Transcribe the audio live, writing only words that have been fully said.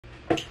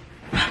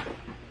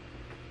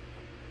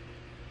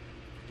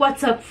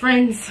What's up,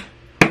 friends?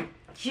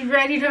 You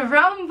ready to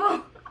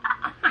rumble?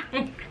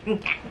 Okay,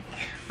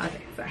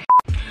 sorry.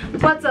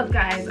 What's up,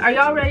 guys? Are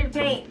y'all ready to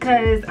paint?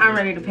 Because I'm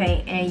ready to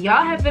paint, and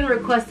y'all have been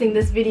requesting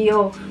this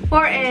video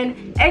for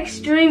an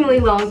extremely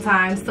long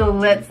time, so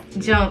let's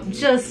jump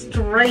just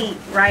straight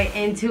right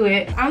into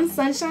it. I'm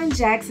Sunshine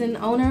Jackson,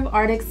 owner of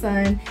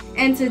ARTXSUN,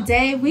 and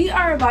today we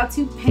are about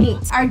to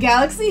paint our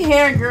Galaxy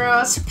hair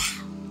girl.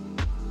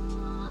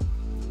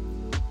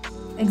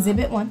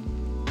 Exhibit 1.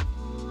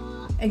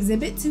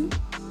 Exhibit 2,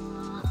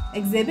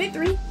 Exhibit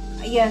 3.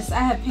 Yes, I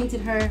have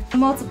painted her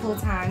multiple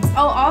times.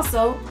 Oh,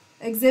 also,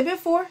 Exhibit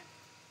 4,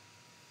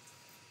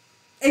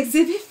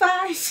 Exhibit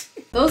 5.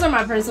 Those are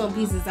my personal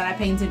pieces that I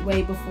painted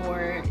way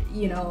before,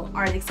 you know,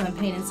 ARTXSUN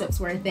Paint-N-Sips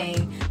were a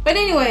thing. But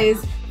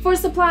anyways, for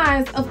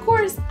supplies, of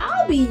course,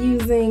 I'll be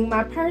using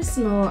my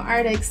personal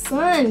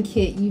ARTXSUN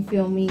kit, you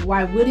feel me?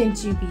 Why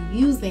wouldn't you be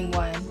using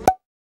one?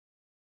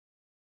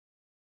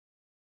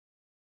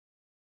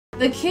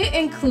 The kit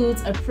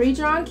includes a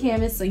pre-drawn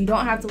canvas, so you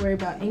don't have to worry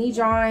about any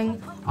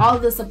drawing. All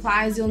of the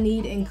supplies you'll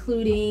need,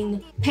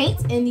 including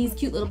paint in these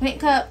cute little paint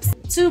cups,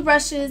 2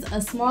 brushes,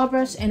 a small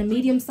brush and a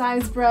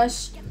medium-sized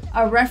brush,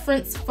 a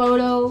reference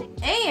photo,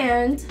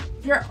 and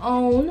your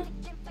own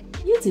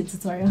YouTube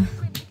tutorial.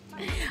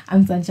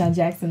 I'm Sunshine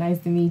Jackson, nice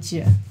to meet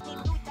you.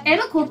 And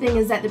the cool thing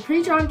is that the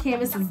pre-drawn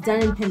canvas is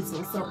done in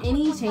pencil, so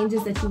any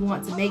changes that you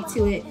want to make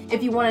to it,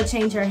 if you want to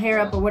change her hair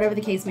up or whatever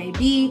the case may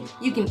be,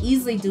 you can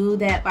easily do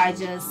that by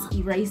just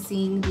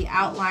erasing the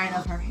outline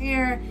of her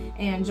hair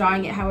and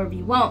drawing it however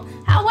you want.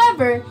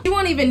 However, you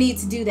won't even need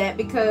to do that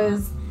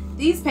because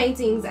these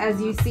paintings, as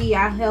you see,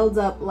 I held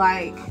up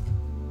like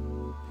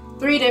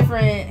 3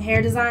 different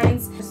hair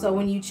designs. So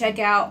when you check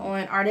out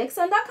on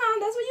ARTXSUN.com, that's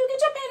where you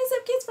get your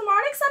Paint-N-Sip kits from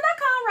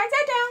ARTXSUN.com. Write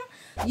that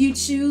down. You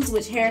choose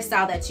which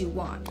hairstyle that you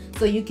want.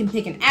 So you can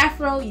pick an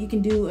afro, you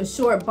can do a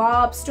short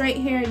bob straight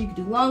hair, you can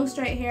do long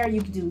straight hair,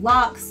 you can do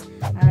locks.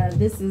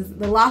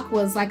 The lock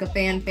was like a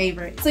fan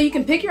favorite. So you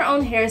can pick your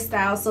own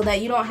hairstyle so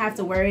that you don't have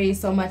to worry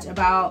so much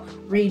about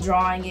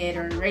redrawing it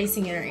or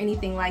erasing it or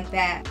anything like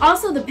that.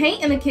 Also, the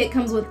paint in the kit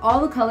comes with all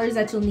the colors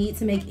that you'll need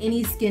to make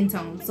any skin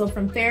tone. So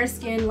from fair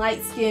skin,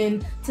 light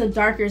skin, to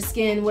darker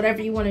skin,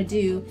 whatever you want to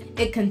do,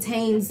 it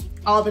contains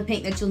all the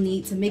paint that you'll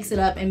need to mix it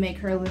up and make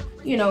her,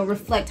 you know,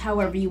 reflect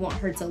however you want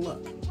her to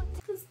look.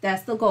 Because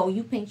that's the goal.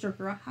 You paint your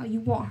girl how you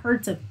want her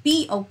to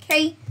be,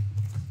 okay?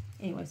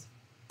 Anyways.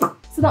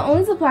 So the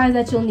only supplies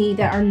that you'll need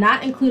that are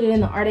not included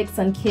in the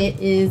ARTXSUN kit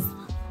is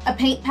a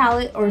paint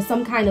palette or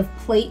some kind of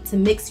plate to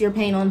mix your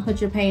paint on, put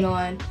your paint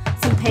on,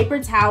 some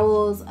paper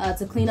towels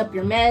to clean up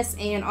your mess,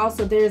 and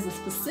also there's a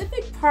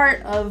specific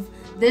part of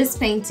this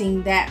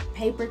painting that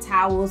paper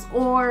towels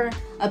or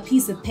a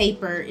piece of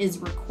paper is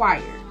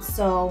required.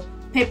 So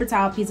paper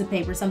towel, piece of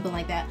paper, something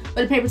like that.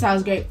 But a paper towel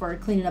is great for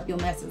cleaning up your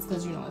messes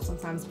because, you know,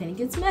 sometimes painting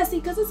gets messy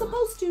because it's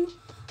supposed to.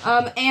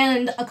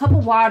 And a cup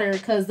of water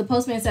because the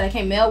postman said I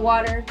can't mail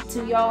water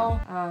to y'all.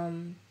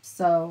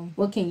 So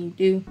what can you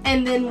do?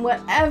 And then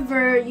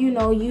whatever, you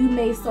know, you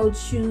may so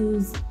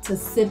choose to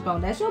sip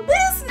on. That's your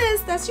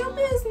business. That's your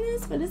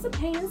business. But it's a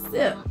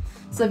Paint-N-Sip.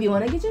 So if you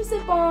want to get your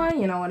sip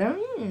on, you know, whatever.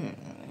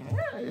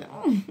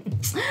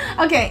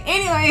 Okay,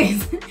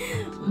 anyways,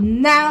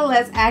 now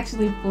let's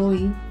actually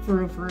fully,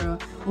 for real,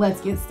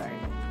 let's get started.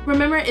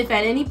 Remember, if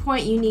at any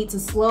point you need to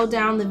slow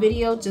down the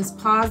video, just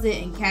pause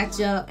it and catch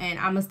up, and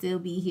I'ma still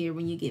be here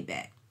when you get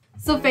back.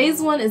 So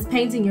phase 1 is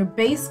painting your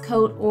base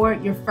coat or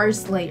your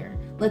first layer.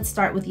 Let's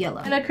start with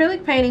yellow. In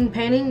acrylic painting,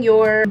 painting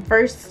your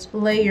first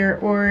layer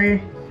or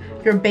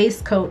your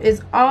base coat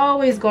is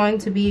always going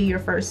to be your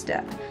first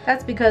step.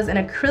 That's because an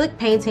acrylic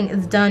painting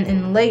is done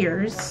in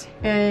layers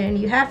and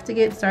you have to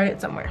get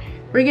started somewhere.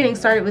 We're getting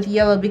started with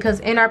yellow because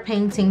in our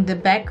painting, the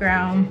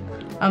background,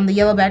 the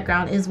yellow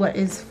background is what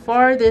is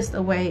farthest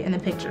away in the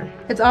picture.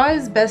 It's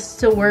always best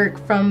to work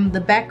from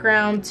the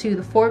background to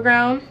the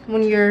foreground.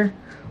 When you're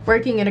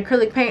working in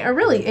acrylic paint, or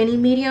really any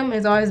medium,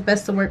 it's always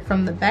best to work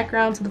from the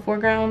background to the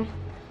foreground.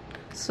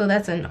 So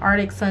that's an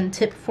ARTXSUN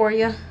tip for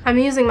you. I'm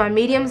using my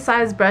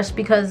medium-sized brush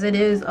because it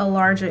is a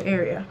larger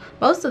area.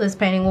 Most of this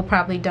painting will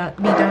probably be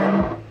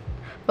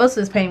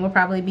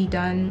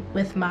done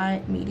with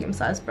my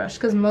medium-sized brush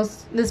because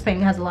this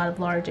painting has a lot of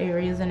large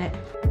areas in it.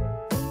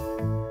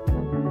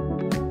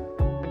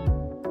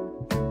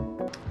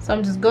 So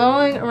I'm just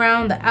going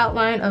around the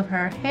outline of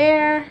her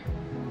hair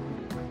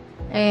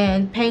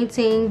and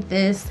painting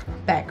this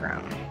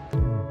background.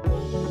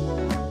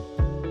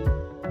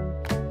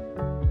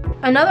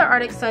 Another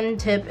ARTXSUN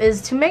tip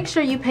is to make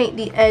sure you paint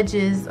the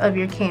edges of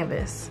your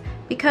canvas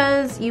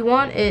because you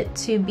want it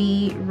to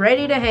be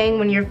ready to hang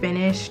when you're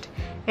finished,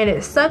 and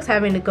it sucks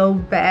having to go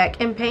back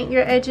and paint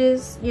your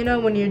edges, you know,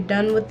 when you're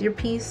done with your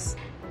piece.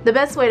 The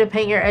best way to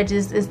paint your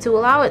edges is to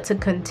allow it to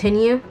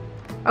continue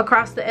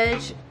across the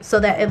edge so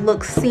that it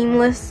looks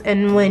seamless,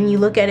 and when you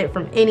look at it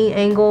from any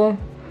angle,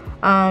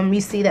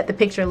 you see that the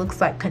picture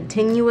looks like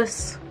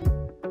continuous.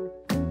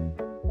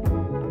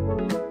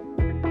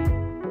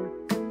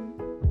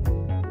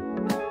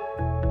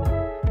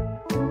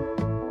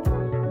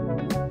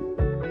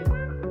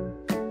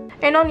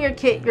 And on your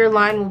kit, your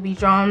line will be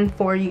drawn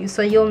for you,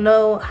 so you'll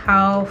know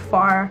how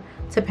far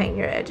to paint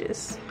your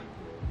edges.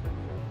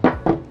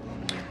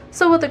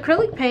 So with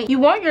acrylic paint, you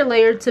want your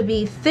layer to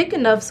be thick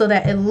enough so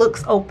that it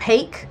looks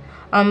opaque,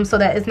 so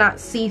that it's not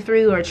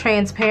see-through or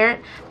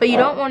transparent, but you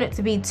don't want it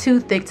to be too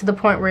thick to the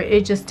point where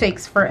it just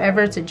takes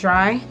forever to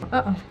dry.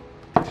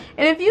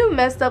 And if you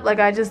messed up like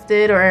I just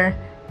did, or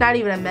not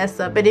even a mess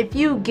up, but if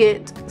you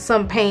get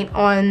some paint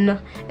on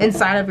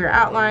inside of your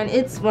outline,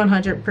 it's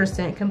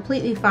 100%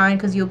 completely fine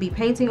because you'll be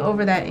painting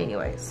over that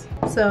anyways.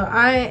 So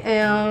I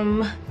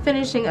am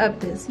finishing up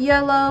this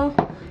yellow,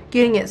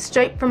 getting it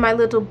straight from my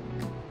little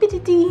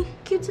bitty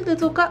cute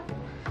little cup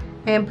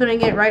and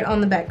putting it right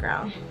on the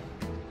background.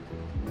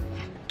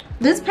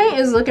 This paint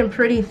is looking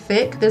pretty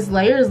thick. This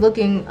layer is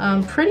looking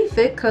pretty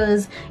thick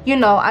because, you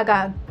know, I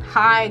got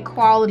high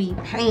quality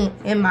paint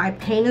in my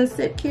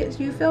Paint-N-Sip kits,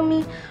 you feel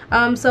me?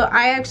 So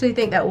I actually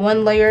think that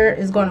one layer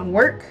is going to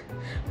work.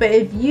 But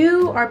if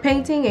you are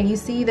painting and you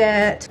see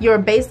that your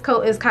base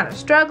coat is kind of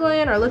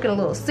struggling or looking a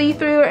little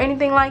see-through or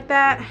anything like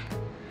that,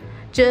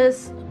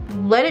 just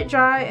let it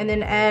dry and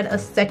then add a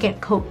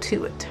second coat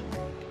to it.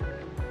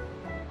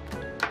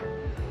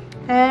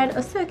 Add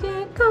a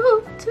second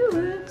coat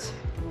to it.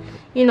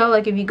 You know,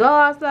 like if you go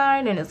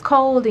outside and it's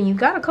cold and you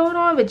got a coat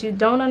on but you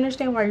don't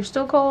understand why you're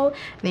still cold,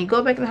 and then you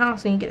go back in the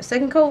house and you get a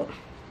second coat,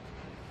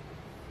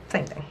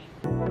 same thing.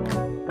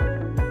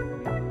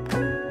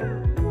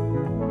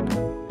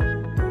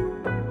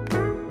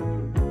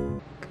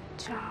 Good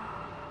job.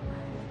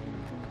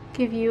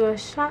 Give you a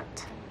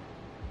shot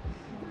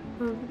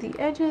of the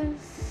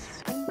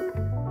edges.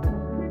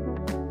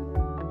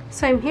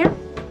 Same here.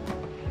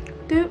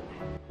 Doop.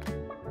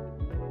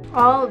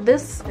 All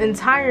this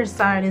entire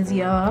side is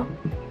yellow.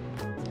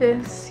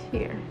 This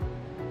here.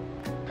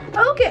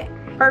 Okay,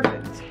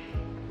 perfect.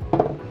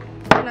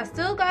 And I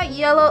still got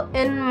yellow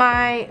in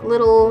my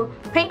little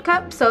paint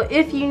cup, so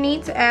if you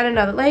need to add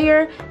another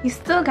layer, you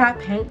still got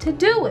paint to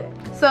do it.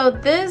 So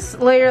this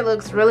layer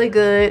looks really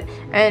good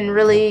and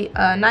really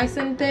nice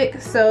and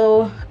thick,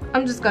 so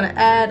I'm just gonna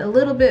add a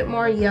little bit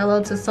more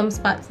yellow to some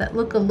spots that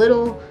look a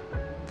little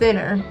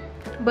thinner.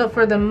 But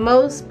for the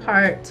most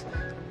part,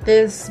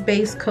 this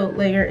base coat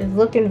layer is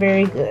looking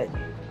very good.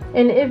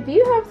 And if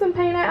you have some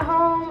paint at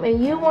home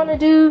and you want to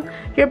do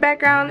your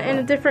background in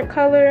a different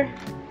color,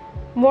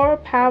 more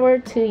power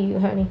to you,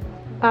 honey.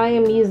 I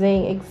am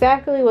using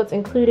exactly what's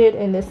included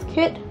in this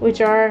kit,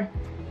 which are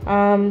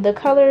the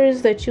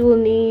colors that you will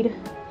need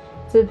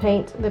to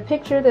paint the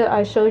picture that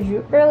I showed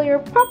you earlier.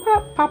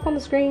 Pop on the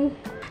screen.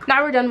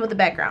 Now we're done with the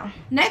background.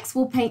 Next,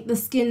 we'll paint the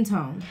skin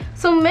tone.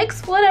 So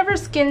mix whatever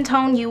skin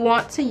tone you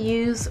want to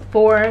use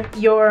for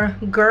your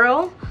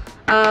girl.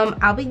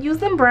 I'll be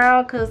using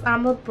brown because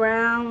I'm a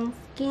brown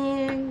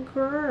skin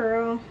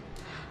girl.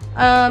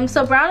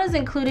 So brown is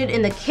included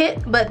in the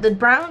kit, but the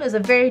brown is a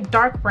very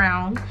dark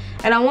brown,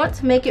 and I want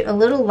to make it a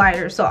little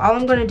lighter. So all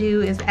I'm going to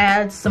do is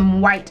add some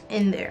white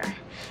in there.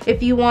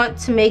 If you want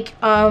to make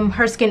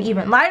her skin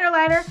even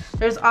lighter,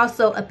 there's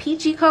also a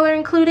peachy color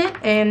included,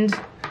 and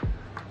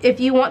if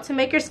you want to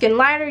make your skin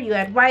lighter, you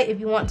add white. If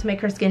you want to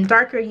make her skin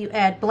darker, you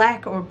add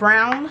black or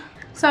brown.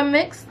 So I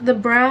mixed the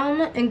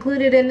brown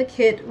included in the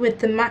kit with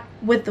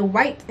the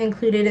white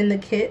included in the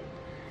kit.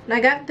 And I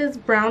got this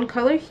brown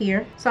color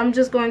here. So I'm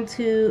just going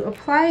to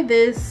apply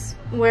this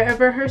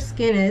wherever her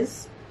skin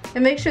is.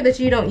 And make sure that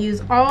you don't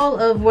use all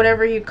of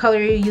whatever your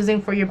color you're using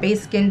for your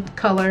base skin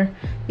color,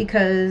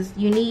 because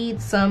you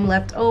need some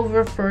left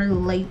over for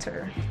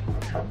later,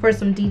 for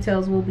some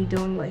details we'll be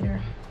doing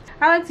later.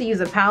 I like to use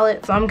a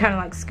palette, so I'm kind of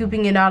like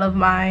scooping it out of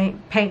my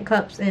paint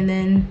cups and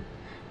then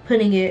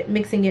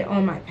mixing it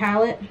on my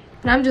palette.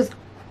 And I'm just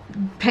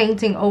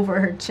painting over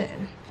her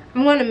chin.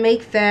 I'm going to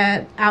make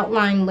that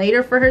outline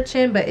later for her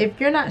chin, but if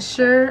you're not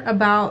sure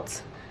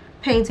about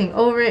painting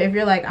over it, if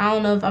you're like, I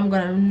don't know if I'm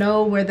going to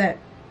know where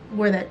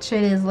that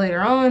chin is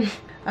later on,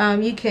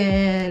 you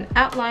can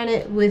outline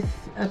it with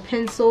a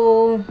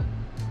pencil.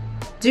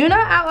 Do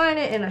not outline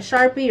it in a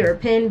Sharpie or a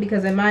pen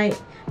because it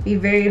might be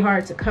very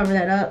hard to cover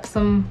that up.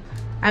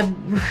 I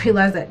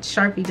realized that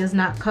Sharpie does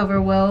not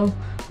cover well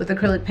with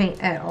acrylic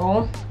paint at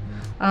all.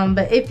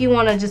 But if you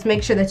want to just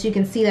make sure that you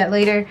can see that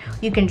later,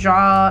 you can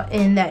draw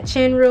in that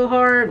chin real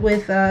hard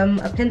with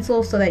a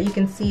pencil so that you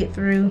can see it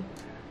through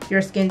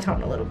your skin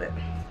tone a little bit.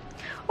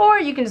 Or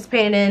you can just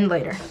paint it in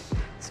later.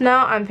 So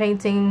now I'm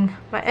painting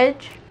my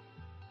edge.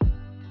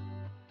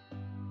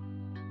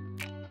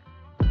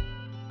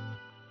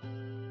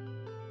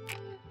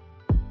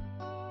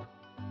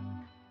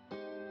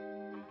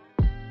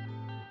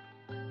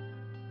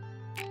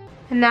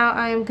 And now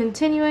I am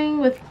continuing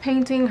with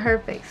painting her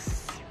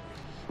face.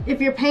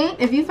 If you find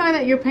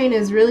that your paint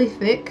is really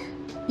thick,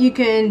 you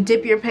can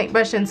dip your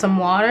paintbrush in some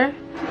water.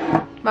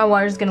 My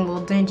water's getting a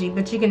little dingy,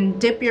 but you can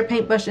dip your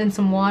paintbrush in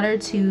some water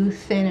to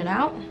thin it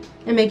out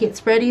and make it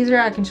spread easier.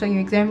 I can show you an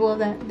example of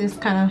that. This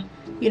kind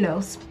of, you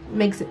know,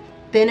 makes it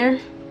thinner.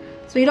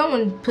 So you don't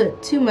want to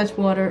put too much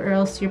water or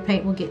else your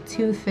paint will get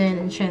too thin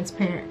and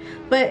transparent.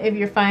 But if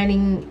you're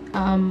finding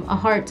a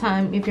hard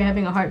time, if you're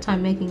having a hard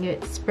time making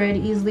it spread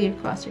easily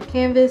across your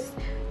canvas,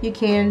 you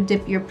can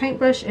dip your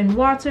paintbrush in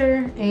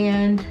water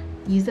and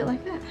use it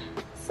like that.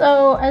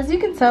 So as you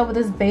can tell with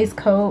this base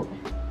coat,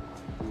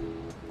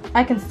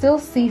 I can still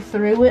see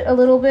through it a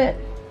little bit.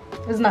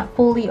 It's not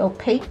fully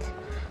opaque.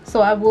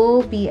 So I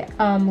will be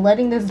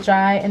letting this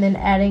dry and then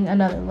adding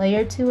another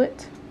layer to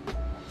it.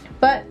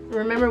 But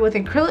remember, with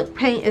acrylic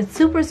paint, it's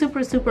super,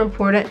 super, super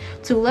important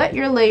to let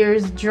your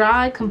layers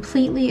dry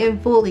completely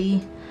and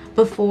fully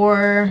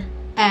before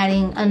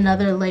adding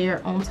another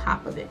layer on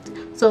top of it.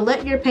 So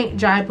let your paint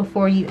dry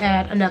before you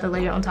add another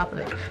layer on top of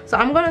it. So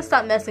I'm gonna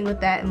stop messing with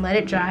that and let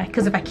it dry,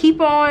 because if I keep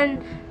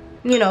on,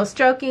 you know,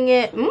 stroking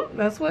it,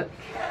 that's what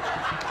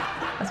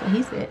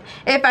he said.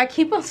 If I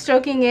keep on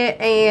stroking it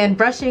and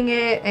brushing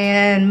it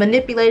and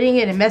manipulating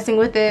it and messing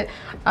with it,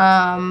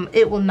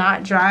 it will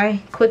not dry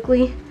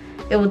quickly.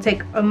 It will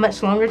take a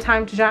much longer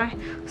time to dry.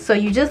 So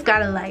you just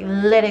gotta like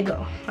let it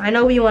go. I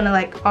know we wanna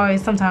like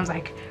always sometimes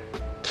like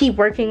keep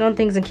working on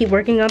things and keep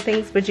working on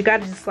things, but you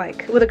gotta just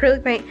like, with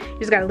acrylic paint, you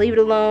just gotta leave it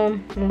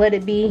alone and let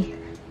it be.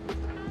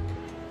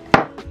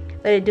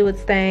 Let it do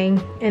its thing,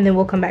 and then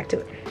we'll come back to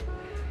it.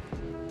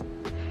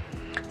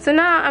 So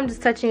now I'm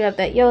just touching up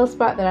that yellow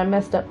spot that I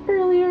messed up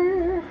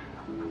earlier.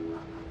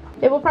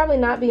 It will probably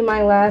not be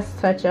my last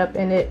touch up,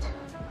 and it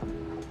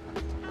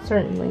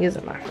certainly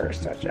isn't my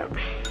first touch up.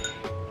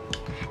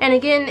 And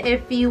again,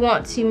 if you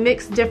want to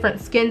mix different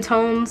skin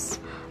tones,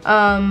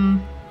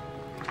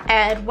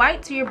 add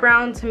white to your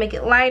brown to make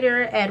it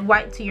lighter, add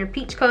white to your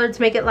peach color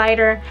to make it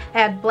lighter,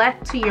 add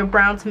black to your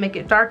brown to make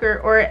it darker,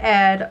 or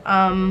add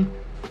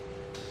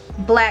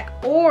black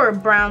or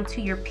brown to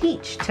your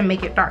peach to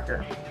make it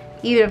darker.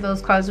 Either of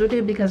those colors will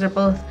do, because they're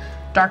both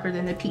darker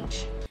than the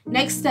peach.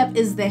 Next step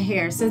is the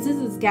hair. Since this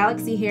is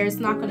galaxy hair, it's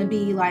not going to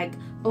be like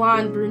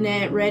blonde,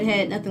 brunette,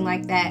 redhead, nothing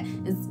like that.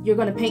 You're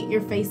going to paint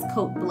your face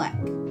coat black.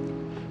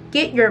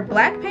 Get your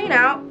black paint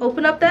out,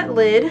 open up that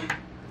lid,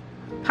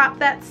 pop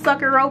that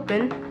sucker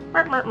open,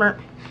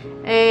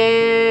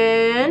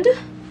 and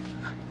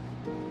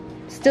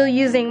still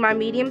using my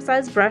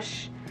medium-sized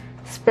brush,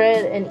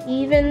 spread an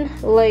even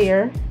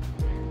layer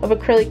of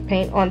acrylic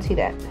paint onto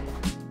that.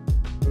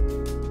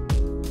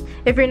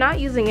 If you're not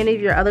using any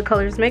of your other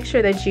colors, make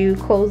sure that you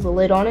close the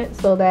lid on it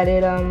so that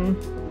it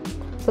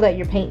so that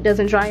your paint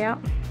doesn't dry out.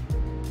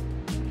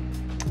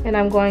 And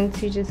I'm going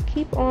to just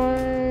keep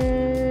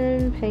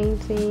on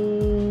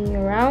painting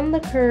around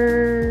the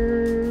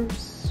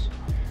curves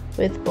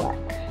with black.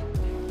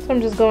 So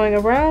I'm just going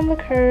around the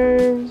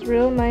curves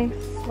real nice,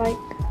 like.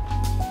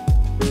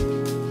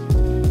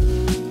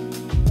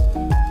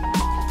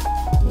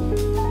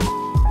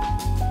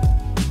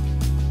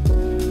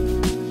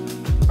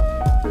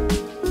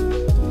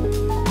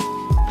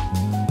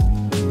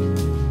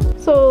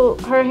 So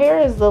her hair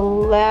is the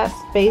last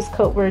base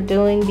coat we're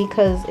doing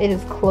because it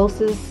is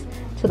closest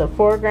to the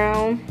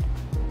foreground,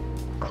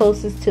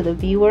 closest to the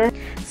viewer.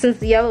 Since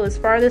the yellow is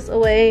farthest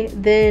away,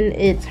 then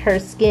it's her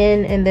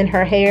skin, and then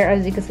her hair.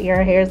 As you can see,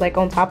 her hair is like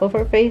on top of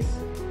her face.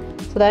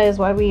 So that is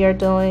why we are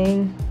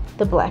doing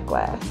the black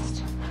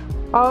last.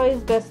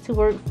 Always best to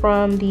work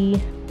from the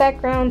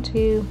background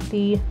to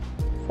the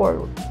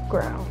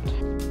foreground.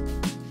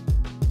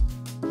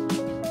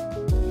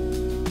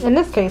 In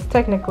this case,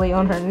 technically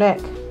on her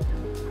neck,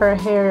 her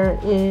hair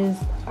is,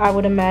 I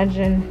would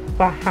imagine,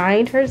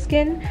 behind her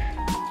skin.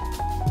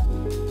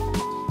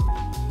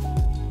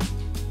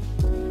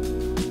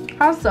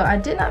 Also, I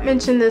did not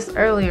mention this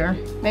earlier.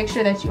 Make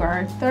sure that you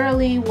are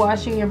thoroughly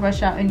washing your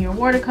brush out in your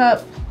water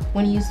cup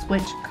when you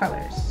switch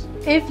colors.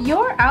 If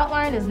your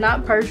outline is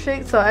not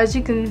perfect, so as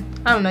you can,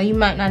 I don't know, you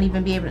might not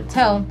even be able to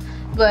tell,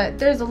 but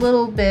there's a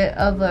little bit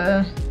of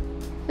a,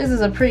 this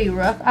is a pretty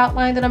rough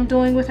outline that I'm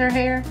doing with her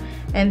hair,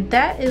 and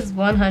that is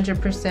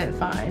 100%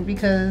 fine,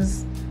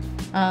 because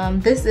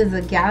this is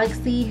a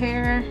galaxy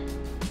hair.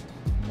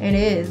 It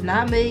is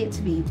not made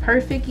to be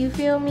perfect, you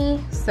feel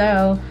me?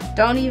 So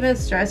don't even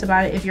stress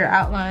about it if your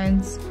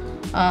outline's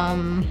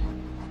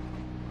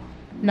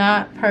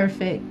not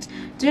perfect.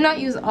 Do not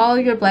use all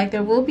your black.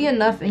 There will be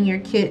enough in your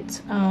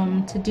kit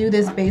to do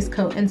this base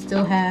coat and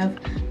still have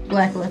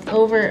black left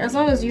over, as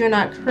long as you're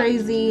not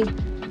crazy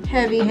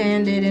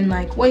heavy-handed and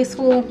like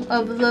wasteful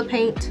of the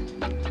paint.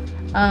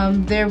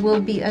 There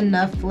will be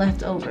enough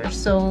left over.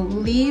 So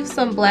leave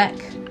some black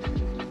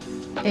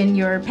in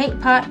your paint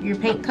pot, your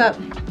paint cup,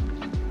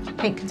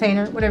 paint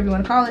container, whatever you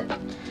want to call it,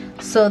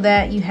 so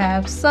that you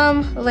have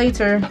some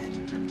later,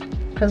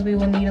 because we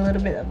will need a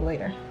little bit of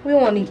later. We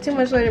won't need too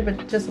much later,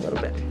 but just a little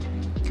bit.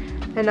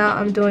 And now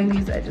I'm doing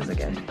these edges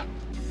again.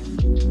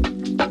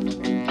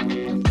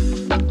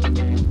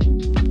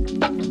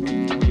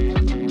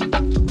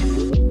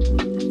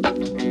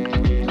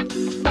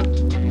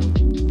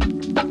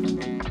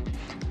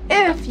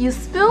 If you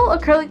spill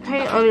acrylic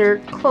paint on your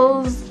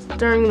clothes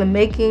during the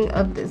making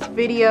of this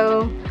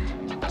video,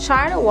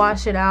 Try to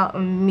wash it out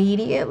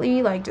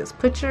immediately. Like, just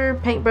put your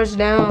paintbrush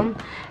down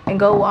and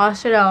go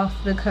wash it off,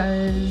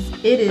 because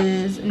it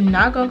is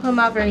not gonna come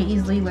out very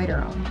easily later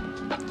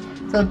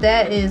on. So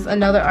that is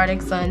another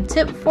ARTXSUN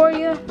tip for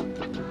you.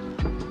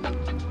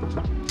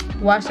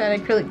 Wash that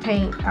acrylic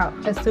paint out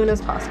as soon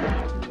as possible.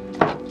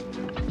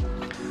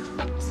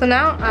 So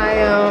now I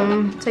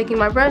am taking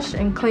my brush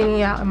and cleaning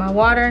it out in my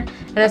water.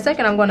 In a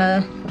second, I'm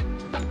gonna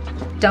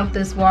dump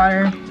this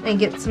water and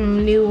get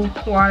some new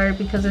water,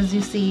 because as you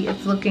see,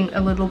 it's looking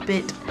a little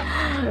bit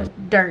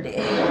dirty.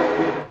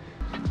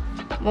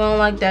 We don't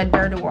like that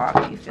dirty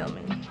water, you feel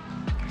me?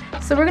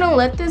 So we're gonna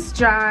let this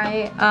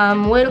dry,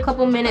 wait a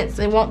couple minutes,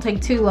 it won't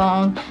take too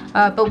long,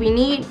 but we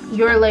need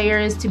your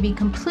layers to be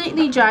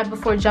completely dry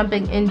before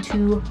jumping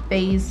into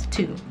phase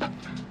 2.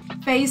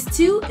 Phase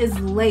 2 is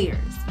layers.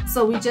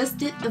 So we just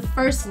did the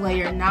first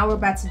layer, now we're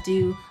about to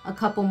do a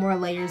couple more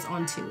layers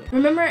onto it.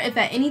 Remember, if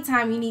at any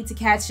time you need to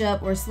catch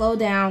up or slow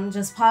down,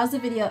 just pause the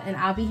video and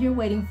I'll be here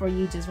waiting for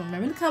you. Just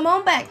remember to come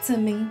on back to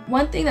me.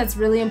 One thing that's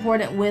really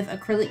important with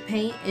acrylic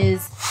paint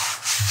is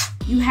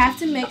you have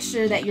to make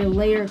sure that your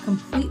layer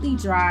completely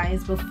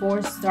dries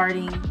before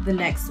starting the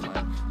next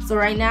one. So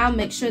right now,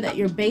 make sure that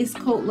your base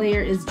coat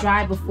layer is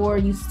dry before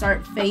you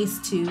start phase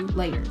 2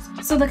 layers.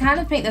 So the kind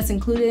of paint that's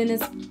included in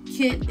this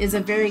kit is a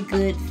very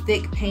good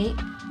thick paint.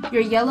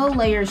 Your yellow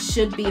layer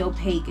should be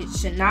opaque, it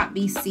should not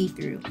be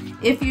see-through.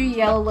 If your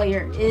yellow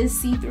layer is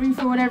see-through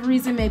for whatever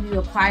reason, maybe you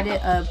applied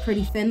it a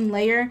pretty thin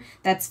layer,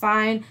 that's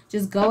fine.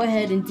 Just go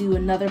ahead and do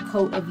another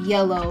coat of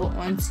yellow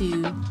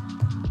onto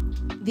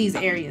these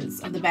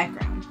areas of the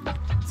background.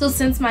 So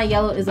since my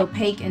yellow is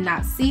opaque and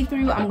not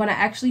see-through, I'm gonna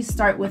actually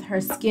start with her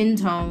skin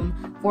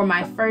tone for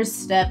my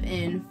first step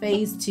in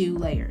phase 2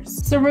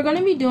 layers. So we're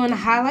gonna be doing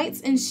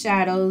highlights and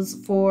shadows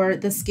for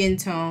the skin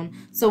tone.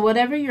 So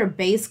whatever your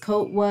base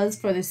coat was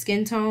for the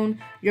skin tone,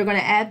 you're gonna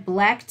add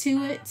black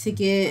to it to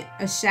get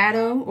a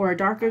shadow or a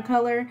darker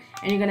color,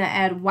 and you're gonna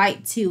add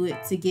white to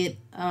it to get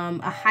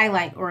a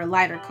highlight or a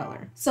lighter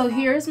color. So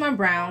here's my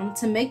brown.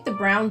 To make the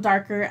brown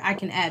darker, I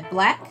can add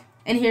black.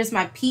 And here's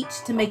my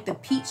peach. To make the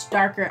peach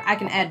darker, I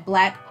can add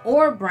black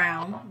or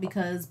brown,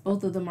 because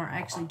both of them are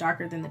actually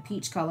darker than the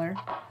peach color.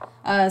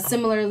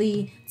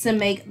 Similarly, to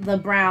make the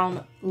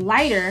brown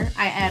lighter,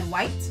 I add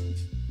white.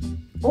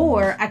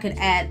 Or I could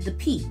add the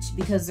peach,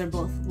 because they're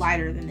both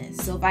lighter than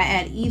this. So if I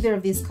add either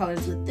of these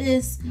colors with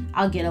this,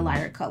 I'll get a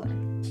lighter color.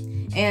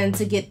 And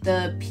to get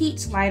the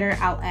peach lighter,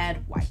 I'll add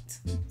white.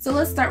 So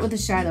let's start with the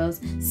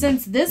shadows.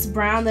 Since this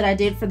brown that I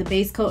did for the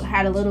base coat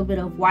had a little bit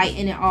of white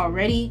in it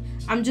already,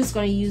 I'm just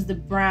going to use the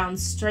brown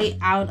straight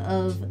out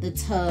of the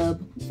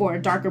tub for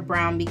a darker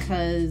brown,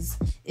 because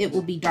it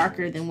will be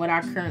darker than what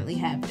I currently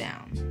have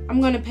down. I'm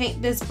going to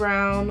paint this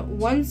brown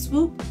one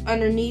swoop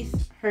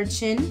underneath her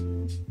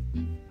chin,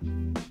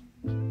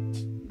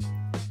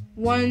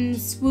 one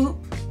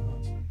swoop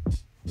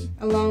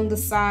along the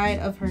side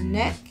of her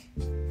neck.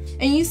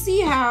 And you see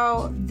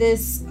how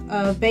this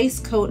base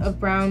coat of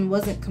brown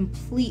wasn't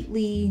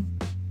completely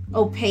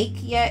opaque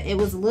yet. It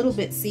was a little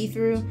bit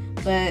see-through,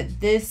 but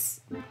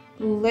this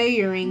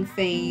layering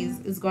phase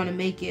is going to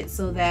make it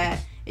so that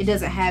it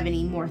doesn't have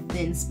any more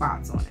thin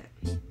spots on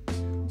it.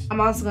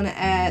 I'm also going to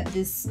add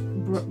this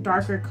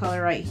darker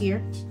color right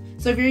here.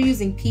 So if you're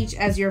using peach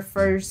as your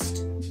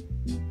first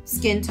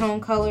skin tone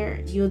color,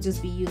 you'll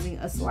just be using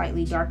a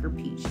slightly darker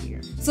peach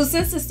here. So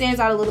since it stands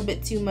out a little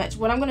bit too much,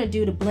 what I'm going to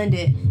do to blend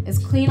it is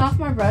clean off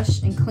my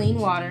brush in clean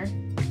water.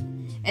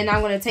 And I'm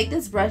going to take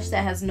this brush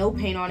that has no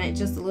paint on it,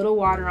 just a little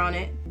water on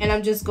it, and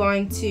I'm just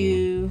going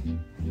to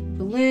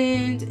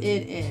blend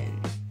it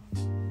in.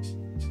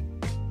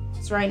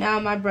 So right now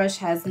my brush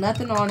has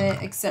nothing on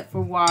it except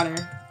for water,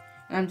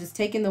 and I'm just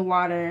taking the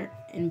water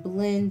and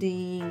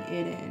blending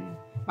it in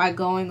by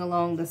going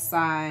along the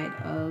side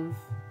of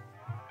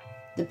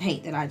the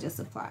paint that I just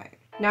applied.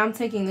 Now I'm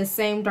taking the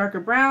same darker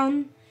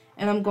brown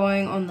and I'm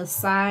going on the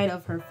side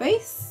of her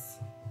face,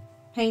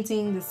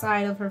 painting the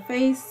side of her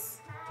face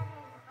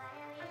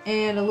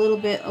and a little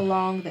bit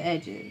along the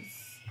edges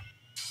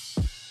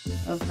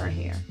of her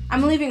hair.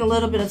 I'm leaving a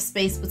little bit of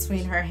space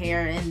between her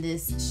hair and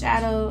this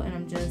shadow, and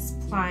I'm just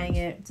applying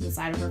it to the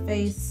side of her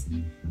face.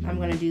 I'm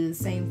going to do the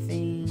same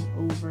thing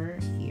over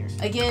here.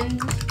 Again,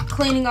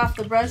 cleaning off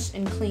the brush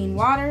in clean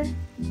water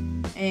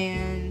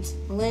and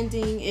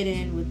blending it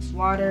in with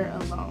water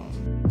alone.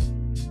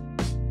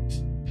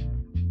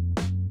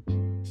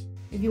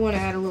 If you want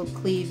to add a little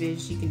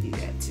cleavage, you can do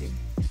that too.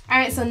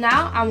 Alright, so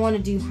now I want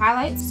to do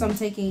highlights. So I'm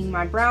taking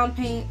my brown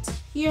paint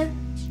here,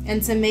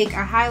 and to make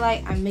a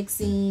highlight, I'm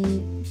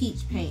mixing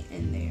peach paint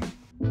in there.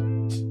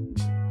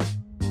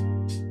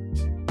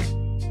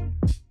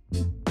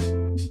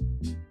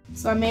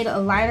 So I made a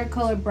lighter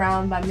color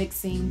brown by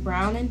mixing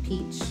brown and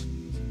peach,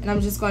 and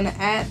I'm just going to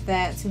add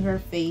that to her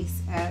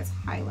face as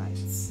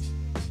highlights.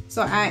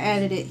 So I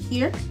added it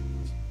here,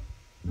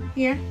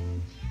 here,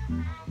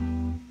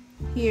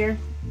 here,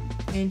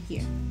 and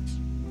here.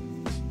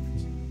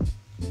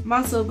 I'm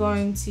also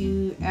going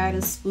to add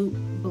a swoop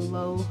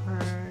below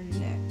her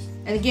neck.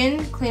 And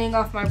again, cleaning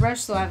off my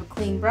brush, so I have a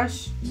clean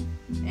brush,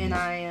 and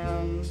I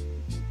am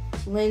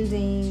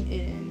blending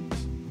in.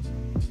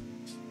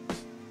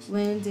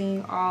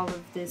 Blending all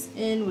of this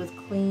in with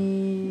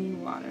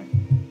clean water.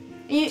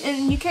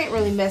 And you can't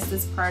really mess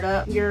this part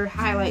up. Your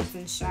highlights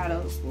and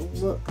shadows will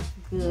look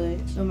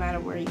good no matter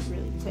where you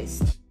really place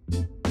them.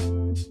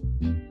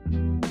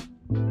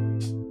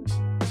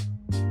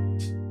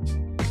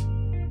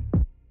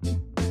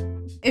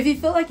 If you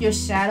feel like your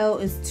shadow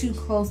is too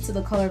close to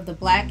the color of the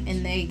black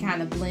and they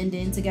kind of blend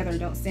in together or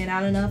don't stand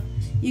out enough,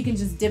 you can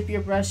just dip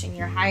your brush in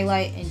your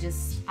highlight and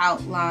just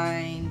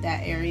outline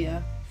that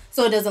area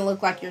so it doesn't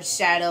look like your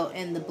shadow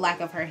and the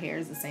black of her hair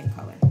is the same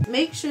color.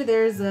 Make sure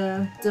there's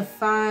a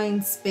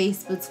defined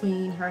space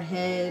between her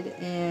head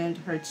and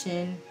her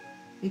chin,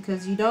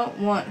 because you don't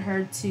want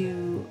her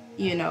to,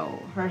 you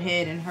know, her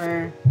head and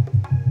her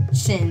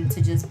chin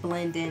to just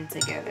blend in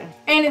together.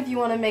 And if you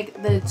want to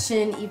make the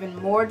chin even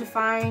more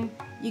defined,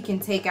 you can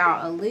take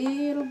out a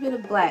little bit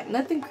of black.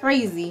 Nothing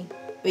crazy,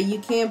 but you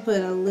can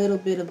put a little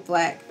bit of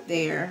black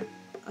there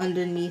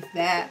underneath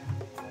that,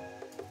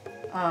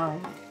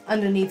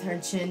 underneath her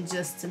chin,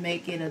 just to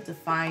make it a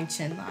defined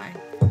chin line.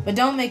 But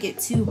don't make it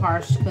too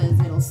harsh because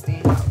it'll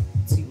stand out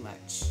too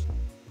much.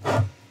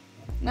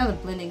 Another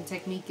blending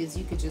technique is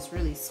you could just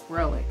really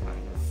swirl it,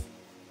 kind of.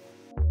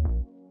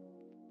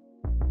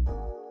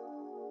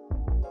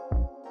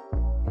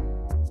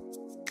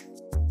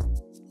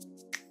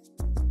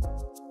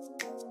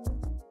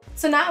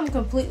 So now I'm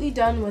completely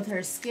done with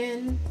her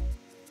skin.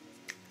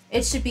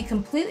 It should be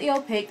completely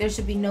opaque. There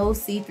should be no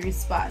see-through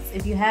spots.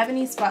 If you have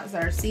any spots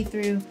that are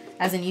see-through,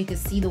 as in you can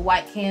see the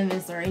white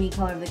canvas or any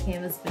color of the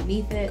canvas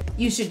beneath it,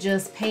 you should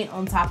just paint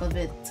on top of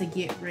it to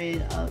get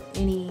rid of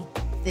any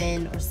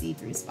thin or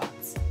see-through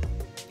spots.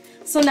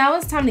 So now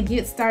it's time to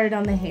get started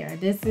on the hair.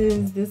 This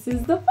is the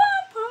fun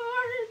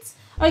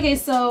part. Okay,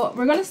 so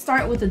we're gonna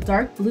start with the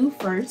dark blue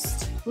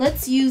first.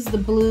 Let's use the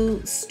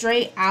blue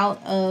straight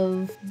out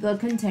of the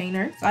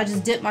container. So I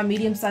just dip my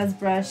medium-sized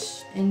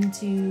brush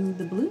into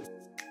the blue.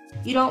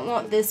 You don't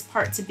want this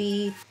part to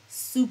be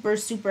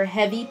super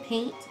heavy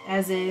paint,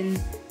 as in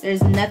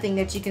there's nothing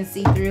that you can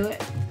see through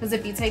it. Because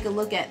if you take a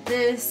look at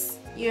this,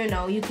 you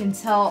know, you can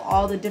tell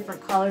all the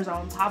different colors are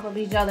on top of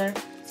each other.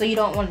 So you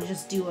don't want to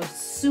just do a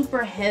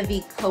super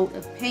heavy coat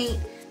of paint,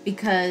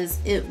 because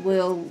it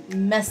will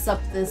mess up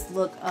this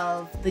look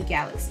of the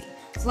galaxy.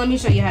 So let me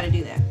show you how to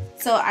do that.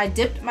 So I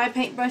dipped my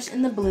paintbrush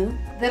in the blue.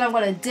 Then I'm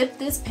going to dip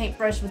this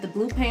paintbrush with the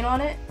blue paint on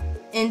it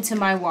into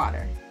my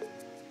water.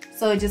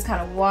 So it just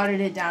kind of watered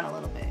it down a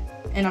little bit.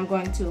 And I'm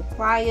going to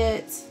apply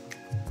it.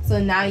 So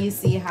now you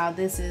see how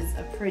this is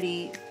a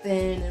pretty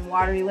thin and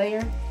watery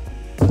layer.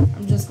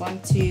 I'm just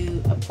going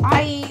to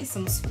apply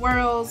some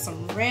swirls,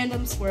 some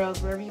random swirls,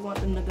 wherever you want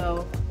them to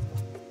go,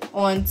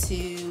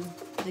 onto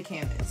the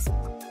canvas.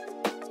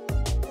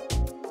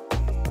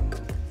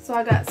 So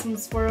I got some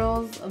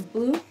swirls of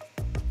blue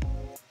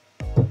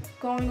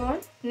going on.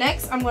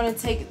 Next, I'm going to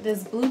take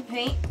this blue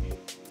paint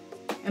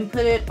and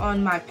put it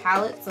on my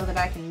palette so that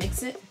I can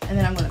mix it. And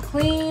then I'm going to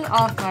clean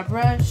off my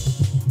brush,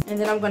 and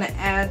then I'm going to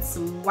add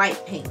some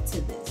white paint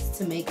to this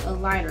to make a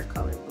lighter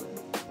color blue.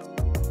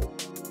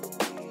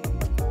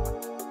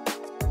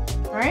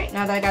 Alright,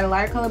 now that I got a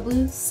lighter color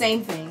blue,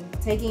 same thing.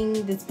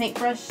 Taking this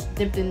paintbrush,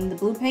 dipped in the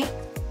blue paint,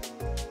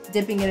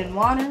 dipping it in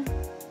water,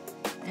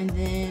 and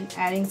then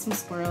adding some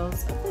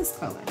swirls of this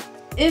color.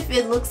 If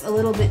it looks a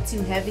little bit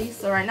too heavy,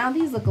 so right now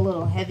these look a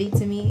little heavy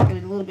to me, they're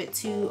a little bit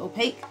too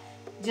opaque,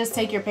 just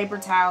take your paper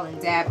towel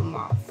and dab them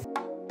off.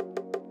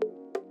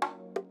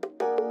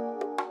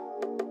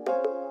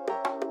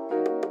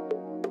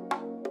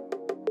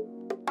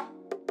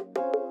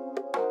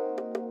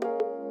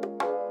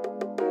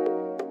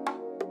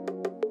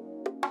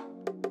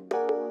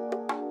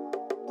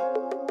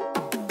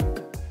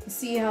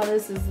 See how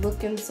this is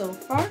looking so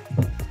far?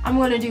 I'm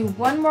going to do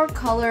one more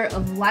color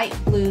of light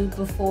blue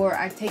before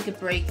I take a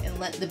break and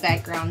let the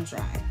background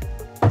dry.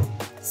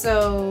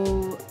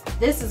 So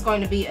this is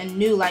going to be a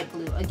new light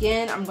blue.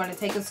 Again, I'm going to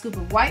take a scoop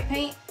of white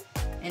paint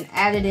and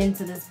add it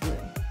into this blue.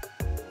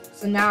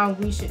 So now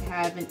we should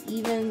have an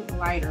even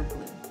lighter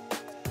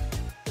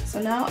blue.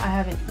 So now I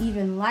have an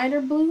even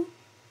lighter blue,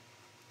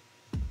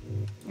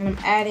 and I'm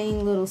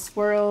adding little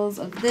swirls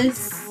of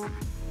this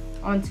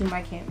onto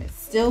my canvas.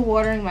 Still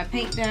watering my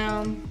paint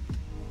down.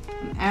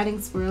 I'm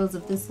adding swirls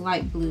of this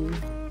light blue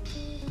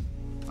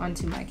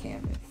onto my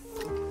canvas.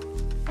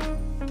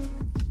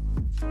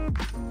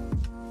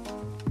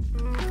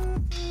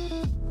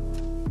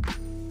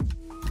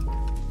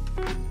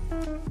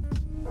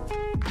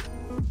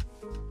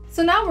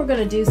 So now we're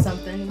gonna do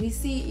something. You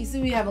see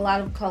we have a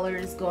lot of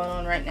colors going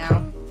on right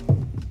now.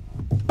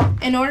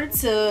 In order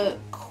to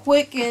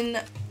quicken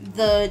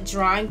the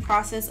drying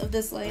process of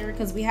this layer,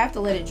 because we have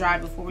to let it dry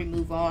before we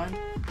move on,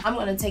 I'm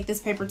going to take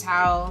this paper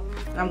towel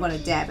and I'm going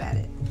to dab at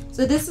it.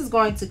 So this is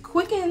going to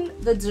quicken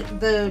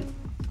the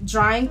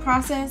drying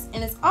process,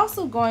 and it's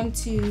also going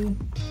to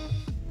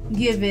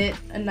give it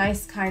a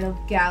nice kind of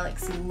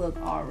galaxy look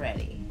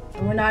already.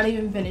 And we're not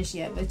even finished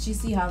yet, but you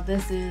see how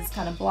this is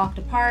kind of blocked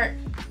apart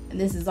and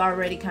this is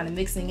already kind of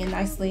mixing in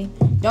nicely.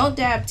 Don't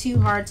dab too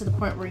hard to the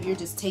point where you're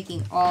just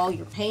taking all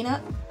your paint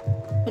up.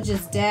 but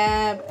just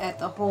dab at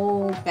the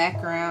whole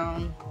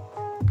background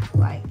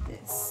like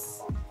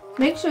this.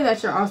 Make sure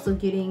that you're also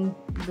getting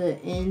the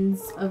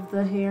ends of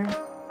the hair.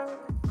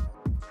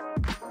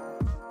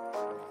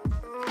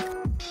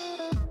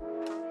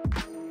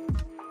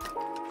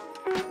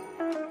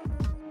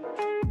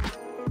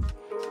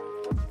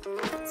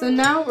 So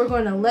now we're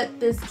going to let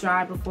this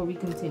dry before we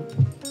continue.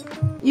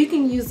 You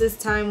can use this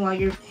time while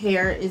your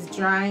hair is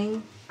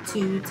drying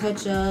to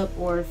touch up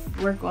or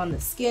work on the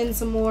skin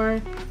some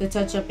more, to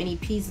touch up any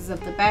pieces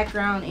of the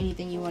background,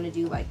 anything you want to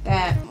do like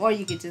that. Or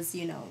you could just,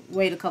 you know,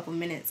 wait a couple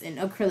minutes, and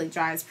acrylic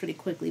dries pretty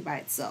quickly by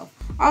itself.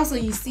 Also,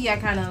 you see I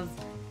kind of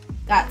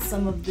got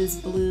some of this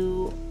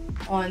blue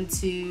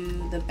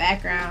onto the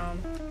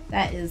background.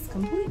 That is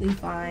completely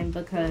fine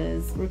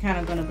because we're kind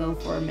of going to go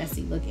for a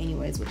messy look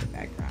anyways with the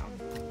background.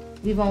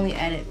 We've only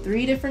added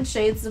 3 different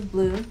shades of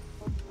blue.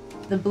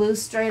 The blue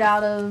straight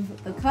out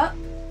of the cup,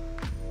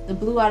 the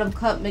blue out of the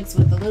cup mixed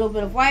with a little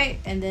bit of white,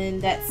 and then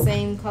that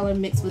same color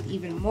mixed with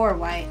even more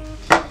white.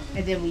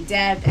 And then we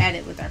dabbed at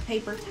it with our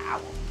paper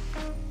towel.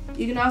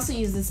 You can also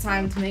use this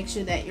time to make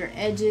sure that your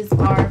edges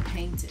are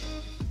painted.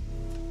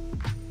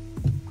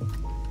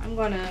 I'm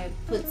gonna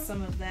put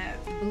some of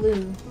that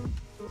blue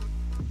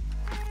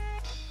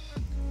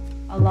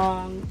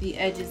along the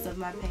edges of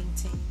my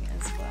painting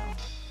as well.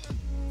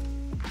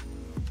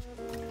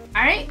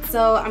 Alright,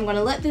 so I'm going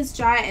to let this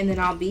dry and then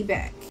I'll be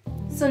back.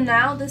 So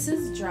now this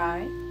is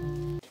dry,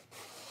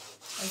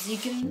 as you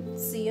can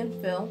see and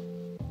feel.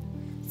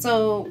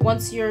 So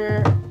once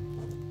your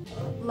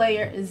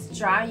layer is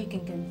dry, you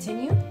can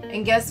continue.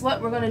 And guess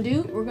what we're going to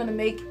do? We're going to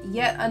make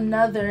yet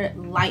another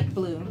light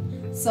blue.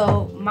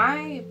 So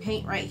my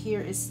paint right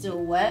here is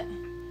still wet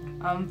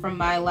from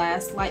my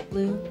last light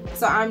blue.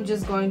 So I'm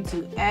just going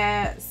to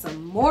add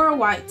some more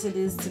white to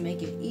this to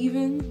make it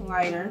even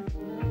lighter.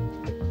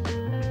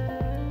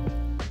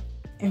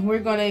 And we're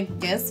gonna,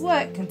 guess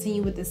what,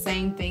 continue with the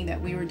same thing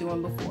that we were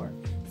doing before.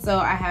 So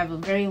I have a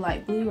very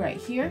light blue right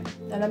here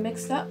that I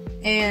mixed up.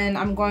 And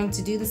I'm going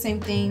to do the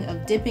same thing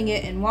of dipping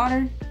it in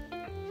water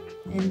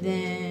and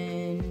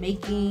then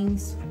making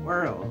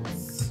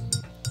swirls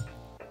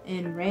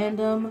in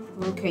random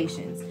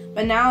locations.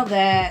 But now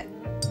that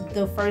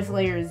the first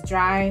layer is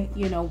dry,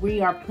 you know, we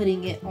are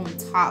putting it on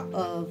top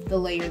of the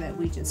layer that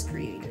we just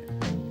created.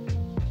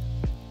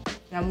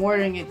 I'm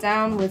watering it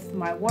down with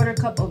my water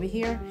cup over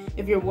here.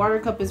 If your water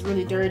cup is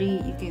really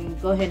dirty, you can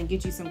go ahead and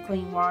get you some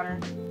clean water.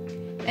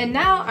 And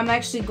now I'm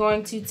actually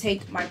going to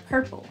take my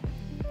purple.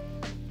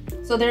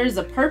 So there is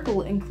a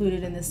purple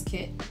included in this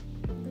kit.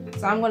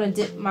 So I'm going to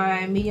dip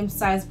my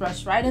medium-sized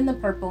brush right in the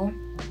purple,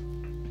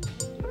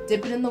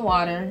 dip it in the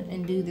water,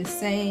 and do the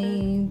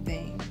same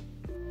thing.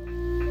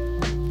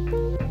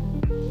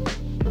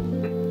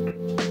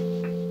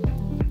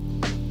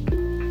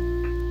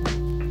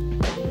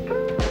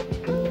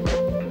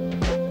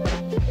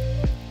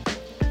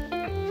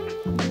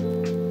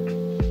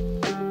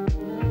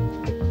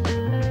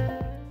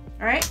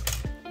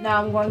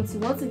 Now I'm going to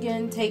once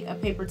again take a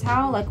paper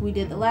towel like we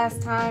did the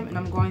last time, and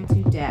I'm going to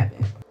dab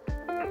it.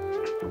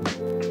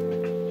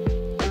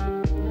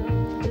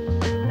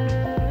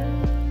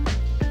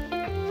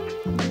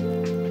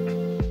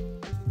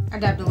 I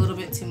dabbed a little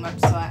bit too much,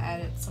 so I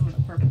added some of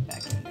the purple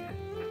back in there.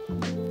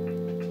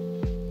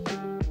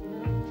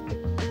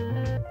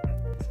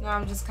 So now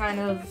I'm just kind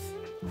of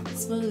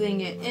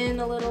smoothing it in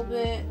a little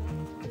bit.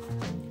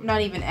 I'm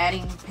not even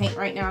adding paint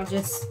right now,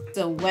 just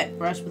a wet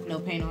brush with no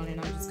paint on it.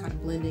 I'm just kind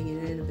of blending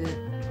it in a bit.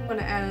 I'm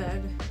gonna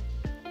add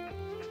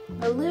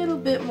a little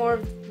bit more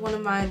of one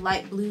of my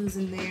light blues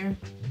in there.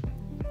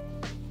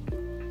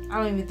 I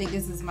don't even think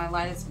this is my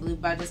lightest blue,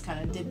 but I just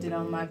kind of dipped it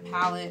on my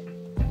palette.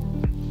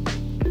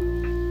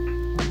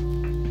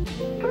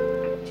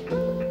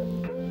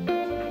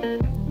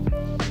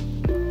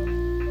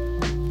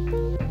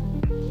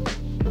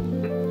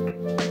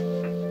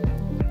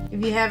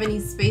 If you have any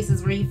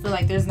spaces where you feel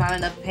like there's not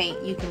enough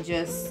paint, you can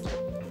just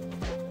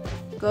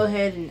go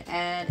ahead and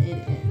add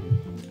it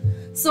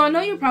in. So I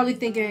know you're probably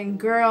thinking,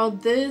 girl,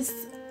 this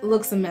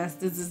looks a mess.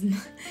 This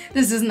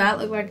does not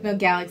look like no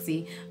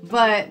galaxy.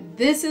 But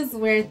this is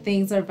where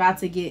things are about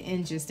to get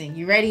interesting.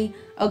 You ready?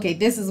 Okay,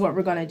 this is what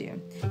we're gonna do.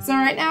 So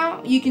right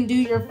now, you can do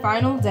your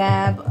final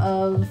dab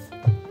of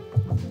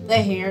the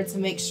hair to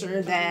make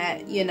sure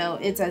that, you know,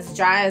 it's as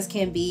dry as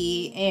can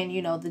be, and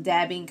you know, the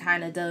dabbing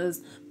kind of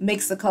does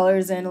mix the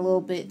colors in a little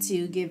bit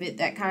to give it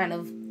that kind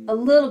of a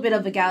little bit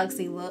of a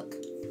galaxy look.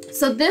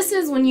 So this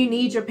is when you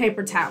need your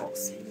paper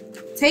towels.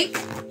 Take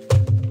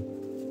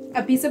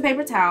a piece of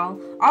paper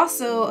towel,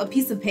 also a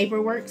piece of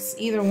paper works,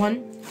 either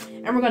one,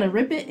 and we're gonna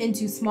rip it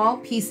into small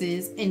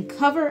pieces and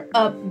cover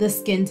up the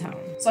skin tone.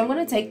 So I'm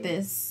gonna take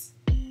this,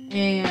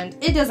 and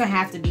it doesn't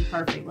have to be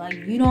perfect. Like,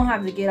 you don't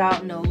have to get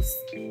out no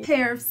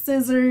pair of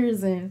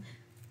scissors and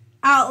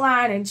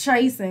outline and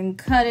trace and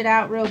cut it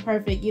out real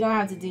perfect. You don't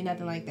have to do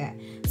nothing like that.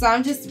 So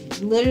I'm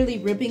just literally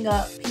ripping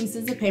up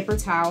pieces of paper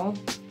towel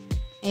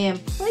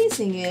and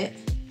placing it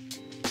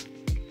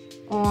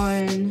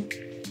on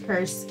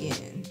her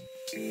skin.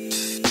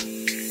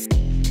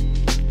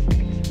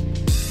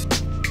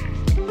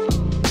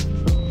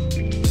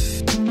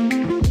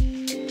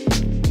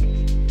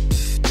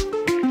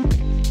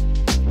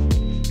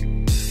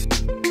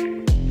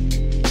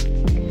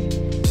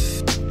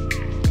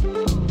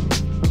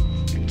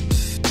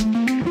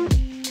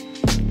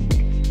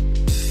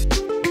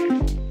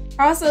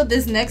 Also,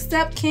 this next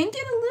step can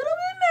get a little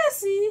bit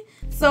messy.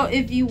 So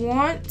if you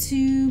want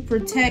to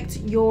protect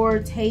your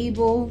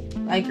table,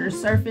 like your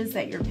surface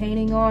that you're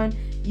painting on,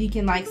 you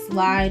can like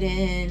slide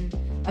in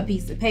a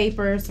piece of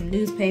paper, some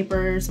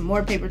newspaper, some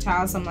more paper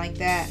towels, something like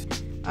that,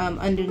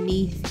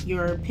 underneath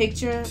your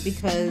picture,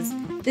 because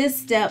this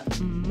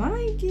step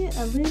might get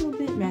a little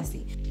bit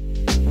messy.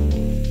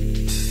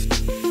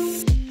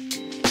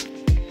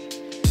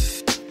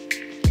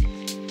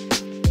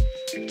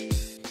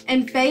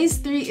 And phase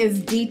 3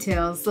 is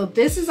details. So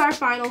this is our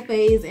final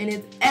phase and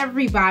it's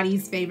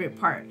everybody's favorite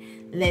part.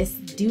 Let's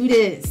do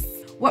this.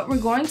 What we're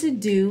going to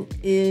do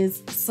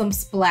is some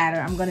splatter.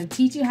 I'm going to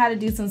teach you how to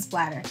do some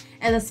splatter.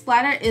 And the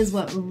splatter is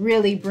what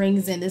really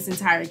brings in this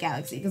entire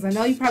galaxy. Because I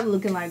know you're probably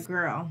looking like,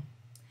 girl,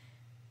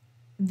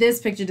 this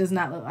picture does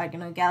not look like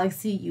a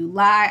galaxy. You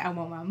lie. I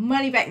want my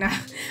money back now.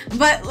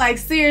 But like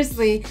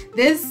seriously,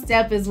 this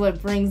step is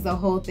what brings the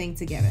whole thing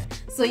together.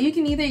 So you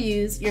can either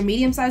use your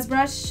medium-sized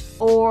brush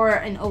or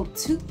an old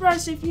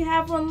toothbrush if you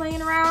have one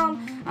laying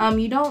around.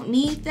 You don't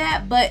need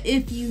that, but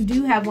if you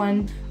do have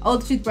one,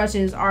 old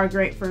toothbrushes are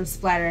great for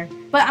splatter.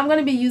 But I'm going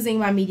to be using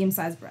my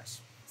medium-sized brush.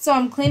 So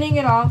I'm cleaning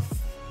it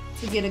off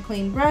to get a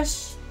clean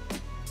brush.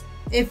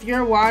 If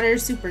your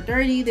water's super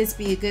dirty, this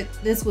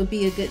would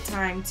be a good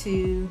time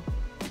to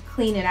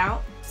clean it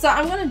out. So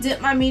I'm going to dip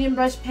my medium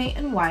brush paint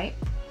in white,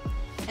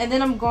 and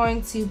then I'm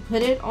going to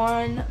put it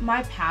on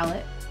my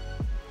palette,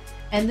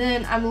 and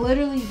then I'm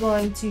literally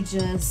going to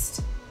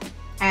just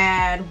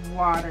add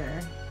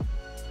water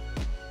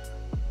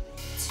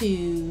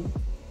to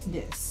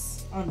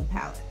this on the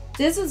palette.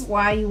 This is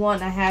why you want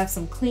to have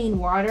some clean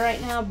water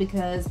right now,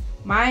 because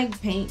my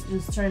paint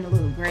just turned a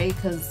little gray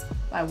because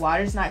my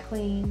water's not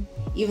clean,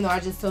 even though I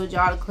just told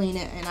y'all to clean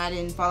it and I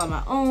didn't follow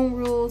my own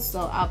rules.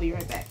 So I'll be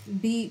right back.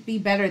 Be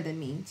better than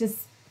me. Just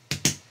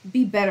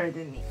be better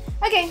than me.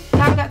 Okay,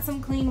 now I've got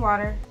some clean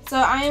water. So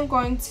I am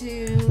going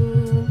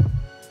to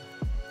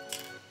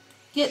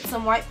get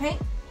some white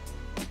paint,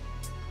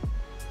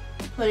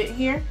 put it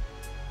here,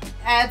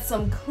 add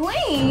some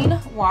clean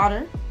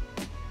water,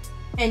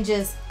 and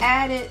just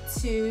add it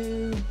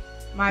to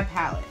my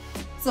palette.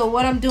 So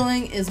what I'm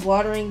doing is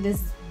watering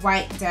this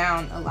white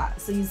down a lot.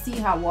 So you see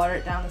how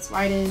watered down this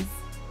white is?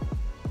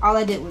 All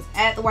I did was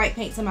add the white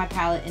paint to my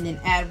palette and then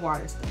add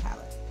water to the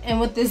palette. And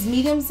with this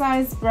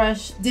medium-sized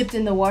brush dipped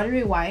in the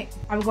watery white,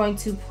 I'm going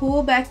to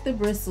pull back the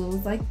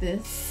bristles like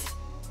this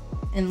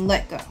and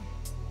let go.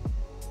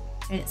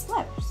 And it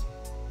splatters.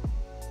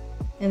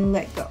 And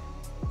let go.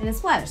 And it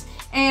splatters.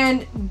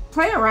 And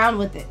play around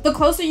with it. The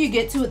closer you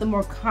get to it, the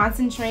more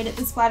concentrated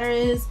the splatter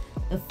is.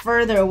 The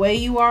further away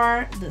you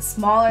are, the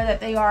smaller that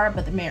they are,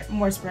 but the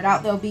more spread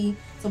out they'll be.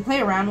 So play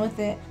around with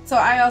it. So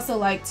I also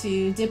like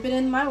to dip it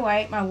in my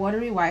white, my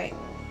watery white,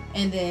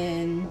 and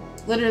then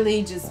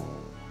literally just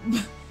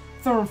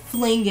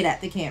fling it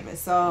at the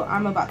canvas. So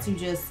I'm about to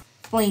just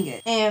fling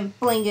it and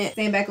fling it,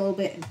 stand back a little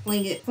bit and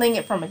fling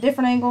it from a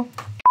different angle.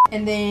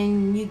 And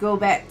then you go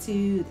back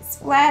to the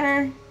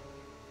splatter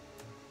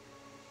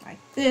like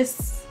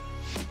this,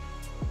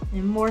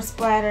 and more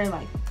splatter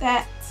like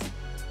that,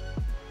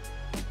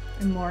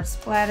 and more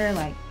splatter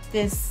like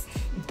this.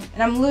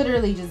 And I'm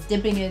literally just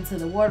dipping it into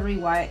the watery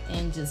white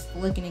and just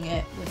flicking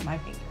it with my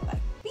finger like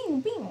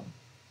bing bing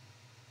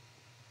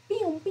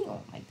bing bing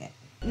like that.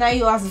 Now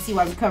you also see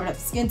why we covered up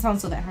the skin tone,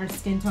 so that her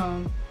skin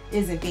tone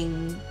isn't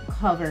being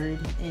covered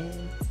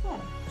in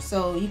splatter.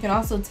 So you can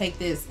also take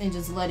this and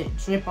just let it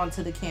drip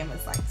onto the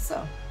canvas like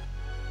so.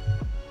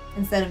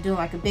 Instead of doing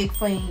like a big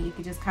fling, you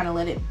can just kind of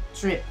let it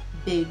drip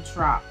big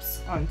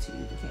drops onto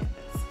the canvas.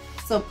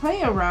 So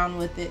play around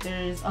with it.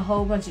 There's a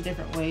whole bunch of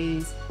different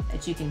ways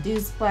that you can do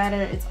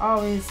splatter. It's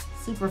always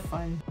super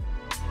fun.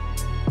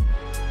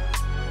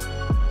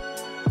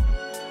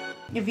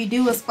 If you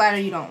do a splatter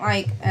you don't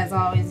like, as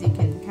always, you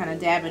can kind of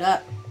dab it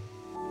up.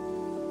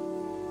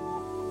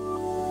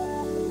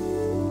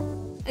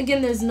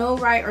 Again, there's no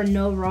right or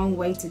no wrong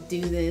way to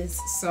do this,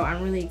 so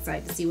I'm really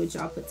excited to see what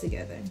y'all put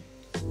together.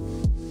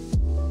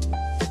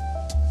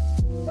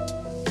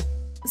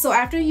 So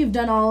after you've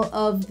done all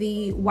of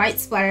the white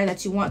splatter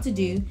that you want to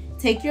do,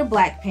 take your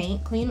black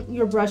paint, clean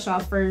your brush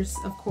off first,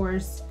 of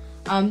course,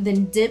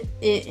 then dip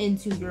it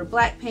into your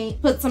black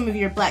paint, put some of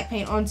your black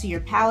paint onto your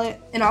palette,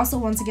 and also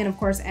once again, of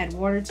course, add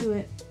water to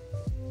it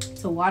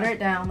to water it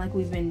down like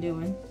we've been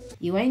doing.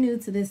 You ain't new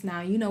to this now.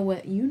 You know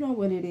what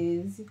it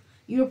is.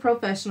 You're a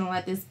professional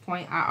at this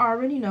point. I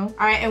already know.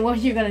 All right, and what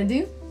you're gonna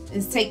do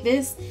is take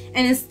this,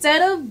 and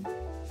instead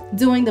of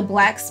doing the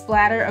black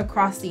splatter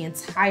across the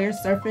entire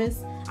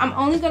surface, I'm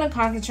only going to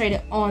concentrate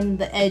it on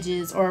the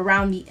edges or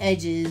around the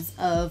edges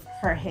of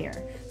her hair.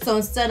 So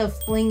instead of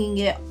flinging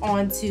it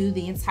onto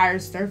the entire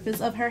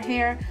surface of her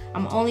hair,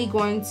 I'm only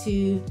going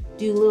to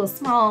do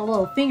small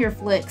little finger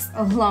flicks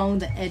along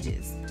the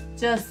edges,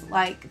 just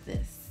like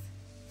this.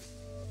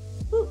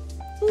 Boop,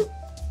 boop,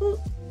 boop,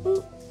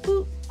 boop,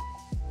 boop.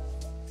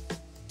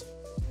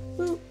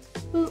 Boop,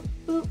 boop,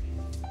 boop.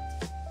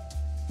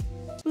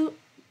 Boop,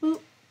 boop,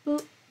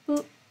 boop, boop,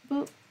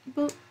 boop,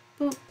 boop,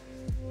 boop.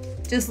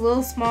 Just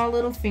small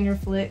little finger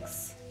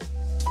flicks.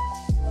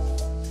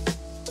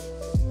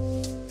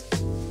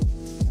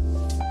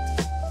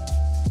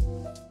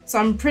 So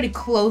I'm pretty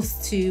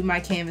close to my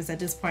canvas at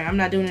this point. I'm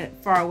not doing it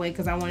far away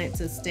because I want it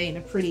to stay in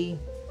a pretty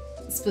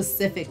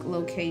specific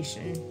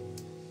location.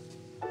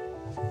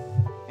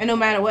 And no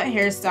matter what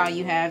hairstyle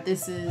you have,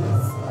 this is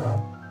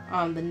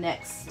the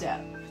next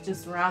step.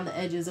 Just around the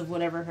edges of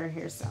whatever her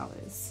hairstyle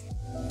is.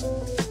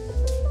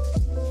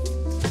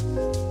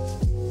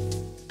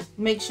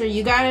 Make sure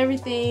you got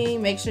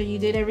everything. Make sure you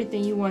did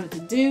everything you wanted to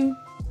do.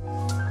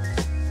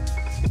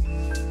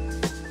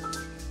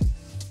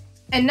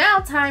 And now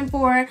time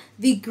for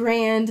the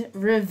grand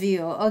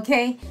reveal,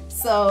 okay?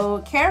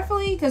 So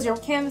carefully, because your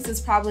canvas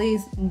is probably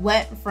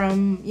wet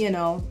from, you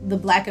know, the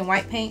black and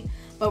white paint,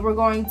 but we're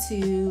going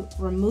to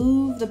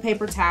remove the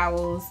paper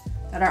towels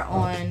that are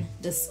on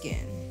the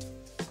skin.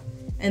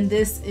 And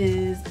this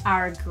is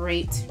our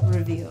great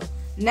reveal.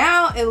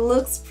 Now it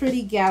looks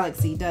pretty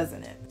galaxy,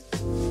 doesn't it?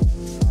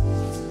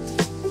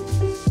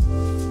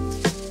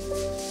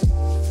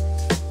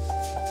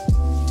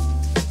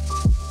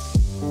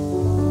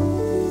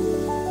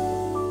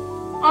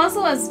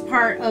 Also, as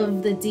part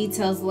of the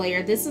details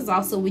layer, this is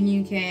also when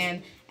you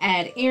can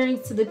add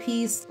earrings to the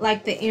piece,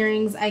 like the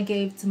earrings I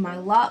gave to my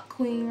lock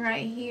queen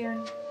right here.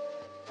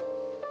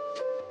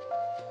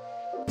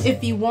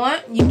 If you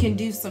want, you can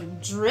do some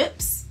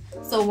drips.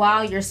 So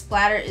while your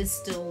splatter is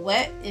still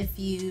wet, if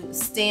you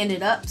stand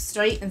it up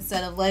straight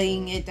instead of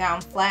letting it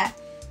down flat,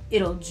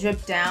 it'll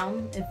drip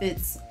down if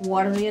it's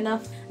watery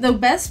enough. The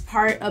best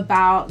part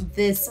about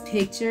this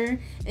picture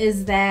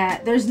is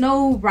that there's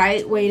no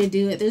right way to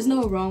do it. There's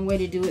no wrong way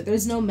to do it.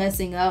 There's no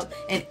messing up.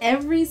 And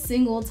every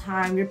single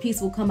time your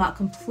piece will come out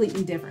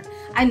completely different.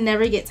 I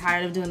never get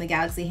tired of doing the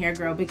Galaxy Hair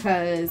Girl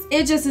because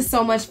it just is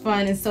so much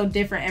fun and so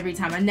different every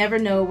time. I never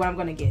know what I'm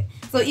gonna get.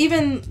 So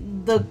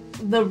even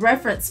the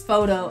reference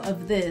photo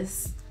of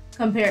this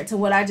compared to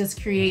what I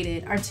just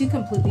created are two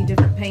completely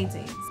different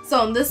paintings. So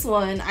on this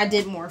one, I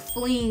did more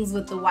flings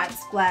with the white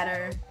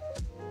splatter.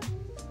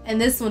 And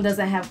this one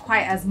doesn't have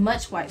quite as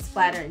much white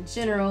splatter in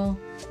general.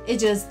 They're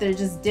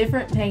just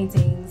different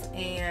paintings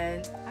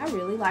and I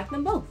really like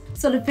them both.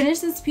 So to finish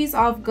this piece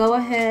off, go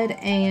ahead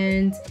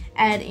and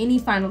add any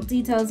final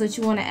details that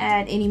you want to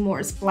add, any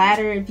more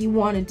splatter if you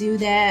want to do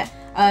that,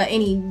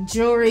 any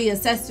jewelry,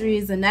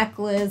 accessories, a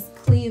necklace,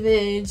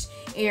 cleavage,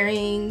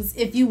 earrings.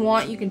 If you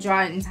want, you can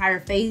draw an entire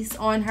face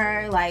on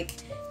her, like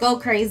go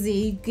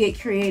crazy, get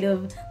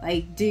creative,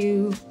 like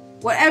do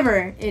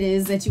whatever it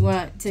is that you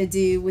want to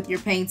do with your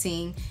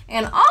painting.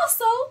 And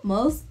also,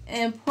 most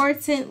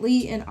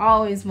importantly, and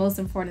always most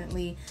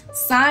importantly,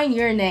 sign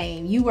your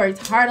name. You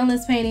worked hard on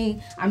this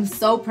painting. I'm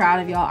so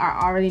proud of y'all. I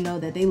already know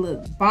that they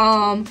look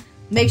bomb.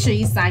 Make sure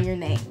you sign your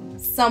name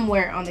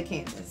somewhere on the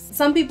canvas.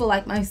 Some people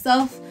like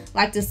myself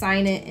like to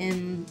sign it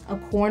in a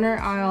corner.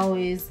 I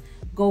always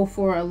go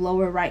for a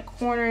lower right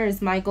corner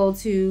is my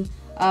go-to.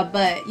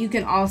 But you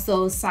can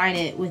also sign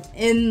it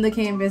within the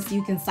canvas.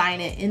 You can sign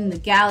it in the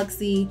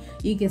galaxy.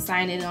 You can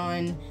sign it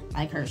on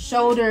like her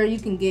shoulder. You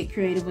can get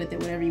creative with it,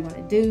 whatever you want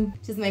to do.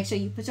 Just make sure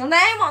you put your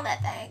name on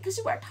that thing because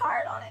you worked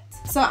hard on it.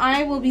 So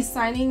I will be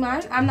signing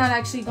mine. I'm not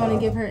actually going to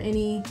give her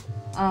any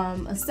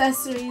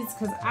accessories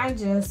because I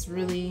just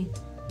really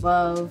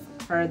love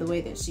her the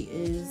way that she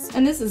is.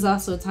 And this is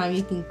also a time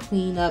you can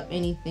clean up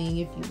anything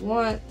if you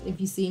want, if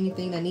you see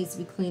anything that needs to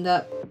be cleaned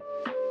up.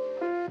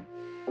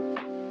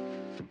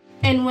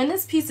 And when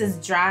this piece is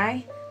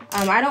dry,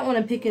 I don't want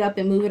to pick it up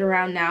and move it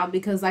around now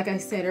because like I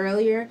said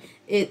earlier,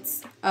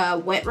 it's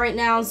wet right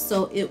now,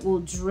 so it will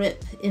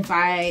drip if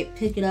I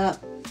pick it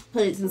up,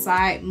 put it to the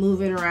side,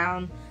 move it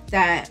around.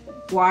 That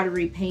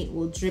watery paint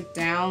will drip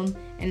down,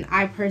 and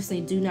I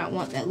personally do not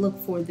want that look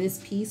for this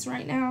piece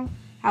right now.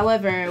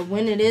 However,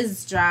 when it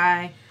is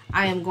dry,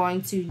 I am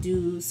going to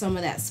do some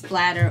of that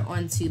splatter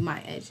onto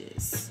my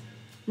edges.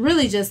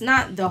 Really just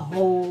not the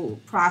whole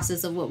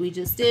process of what we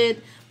just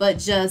did, but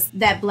just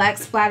that black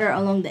splatter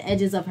along the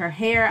edges of her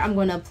hair. I'm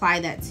going to apply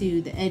that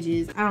to the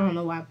edges. I don't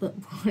know why I put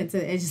it to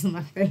the edges of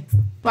my face,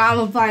 but I'm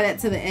going to apply that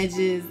to the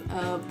edges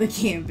of the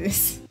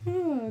canvas.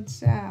 Oh,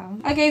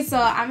 child. Okay, so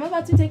I'm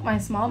about to take my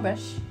small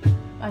brush,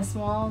 my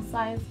small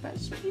size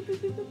brush,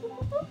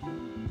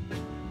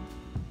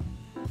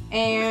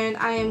 and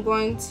I am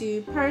going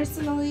to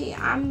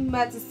I'm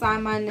about to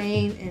sign my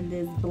name in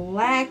this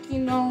black, you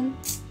know,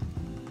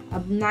 a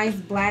nice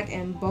black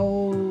and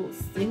bold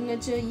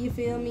signature, you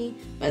feel me?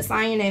 But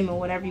sign your name in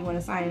whatever you want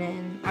to sign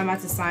in. I'm about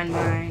to sign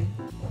mine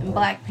in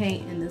black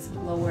paint in this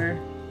lower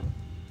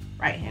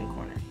right hand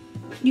corner.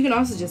 You can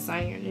also just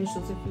sign your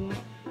initials if you want.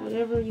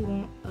 Whatever you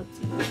want, up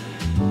to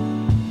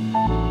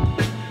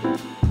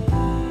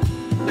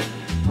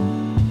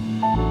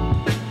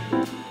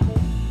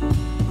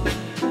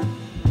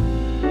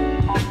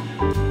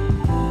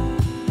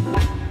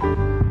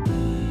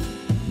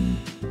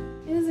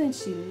you. Isn't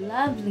she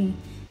lovely?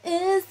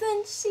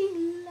 Isn't she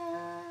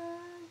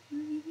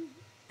lovely?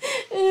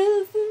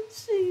 Isn't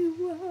she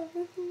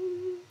wonderful?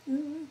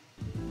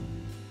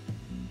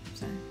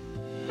 Sorry.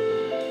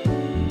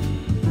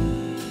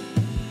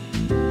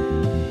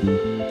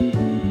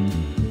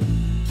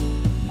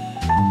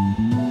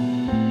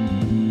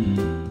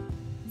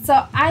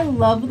 So I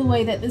love the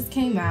way that this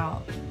came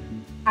out.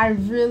 I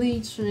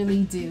really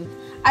truly do.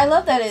 I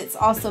love that it's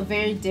also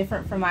very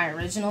different from my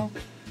original.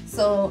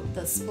 So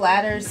the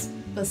splatter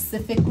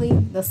specifically,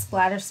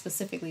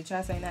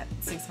 try saying that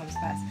 6 times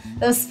fast.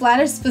 The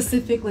splatter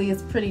specifically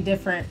is pretty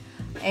different,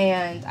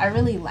 and I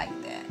really like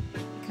that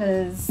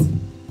because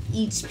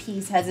each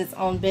piece has its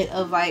own bit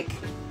of like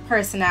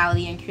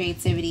personality and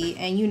creativity,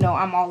 and you know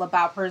I'm all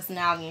about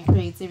personality and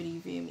creativity, you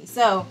feel me?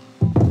 So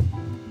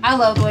I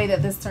love the way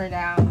that this turned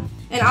out.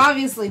 And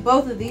obviously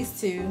both of these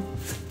two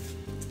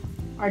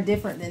are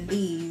different than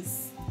these.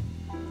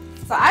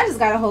 So I just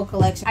got a whole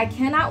collection. I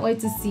cannot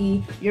wait to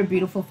see your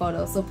beautiful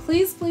photos. So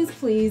please, please,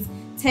 please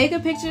take a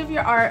picture of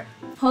your art,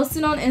 post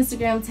it on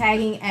Instagram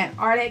tagging at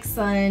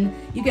ARTXSUN.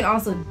 You can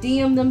also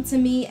DM them to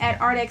me at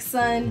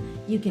ARTXSUN.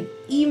 You can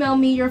email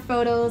me your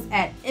photos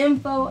at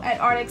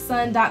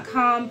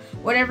info@artxsun.com.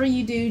 Whatever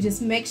you do,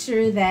 just make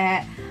sure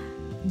that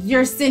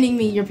you're sending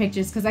me your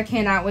pictures because I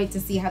cannot wait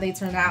to see how they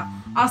turn out.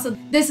 Also,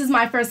 this is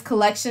my first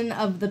collection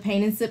of the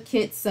Paint-N-Sip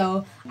kits,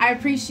 so I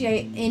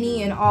appreciate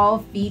any and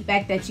all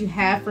feedback that you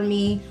have for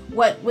me.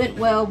 What went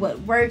well, what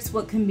works,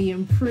 what can be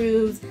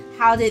improved,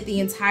 how did the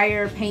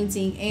entire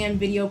painting and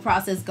video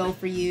process go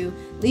for you?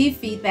 Leave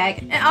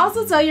feedback, and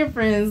also tell your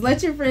friends.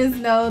 Let your friends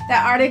know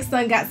that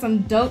ARTXSUN got some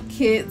dope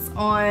kits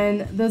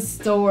on the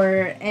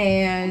store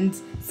and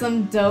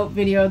some dope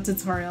video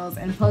tutorials,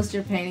 and post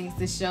your paintings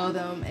to show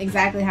them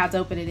exactly how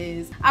dope it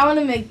is. I want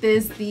to make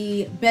this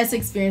the best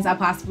experience I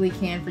possibly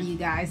can for you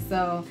guys.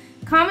 So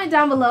comment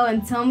down below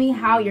and tell me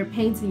how your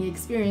painting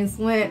experience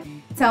went.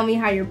 Tell me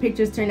how your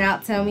pictures turned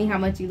out. Tell me how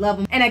much you love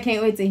them. And I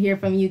can't wait to hear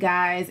from you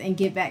guys and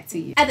get back to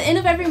you. At the end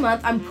of every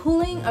month, I'm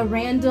pulling a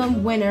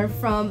random winner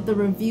from the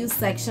review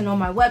section on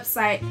my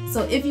website.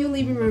 So if you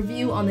leave a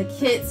review on the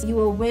kits, you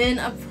will win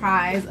a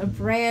prize, a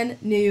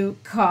brand new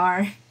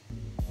car.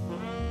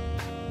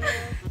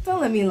 Don't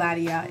let me lie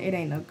to y'all. It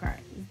ain't no car.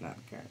 It's not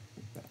a car.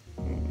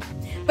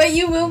 But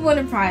you will win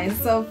a prize.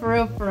 So for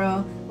real,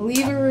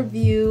 leave a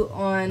review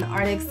on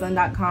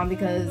artxsun.com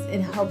because it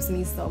helps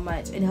me so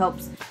much. It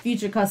helps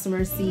future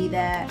customers see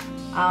that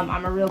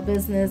I'm a real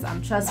business.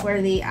 I'm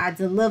trustworthy. I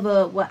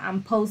deliver what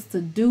I'm supposed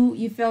to do.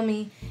 You feel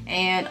me?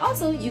 And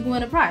also, you can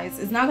win a prize.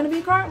 It's not going to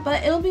be a car,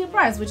 but it'll be a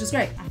prize, which is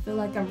great. I feel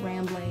like I'm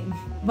rambling.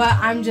 But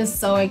I'm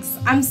just so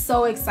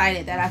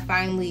excited that I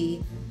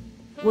finally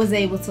was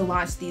able to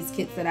launch these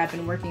kits that I've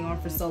been working on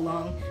for so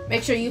long.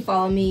 Make sure you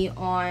follow me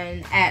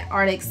on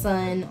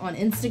 @ARTXSUN on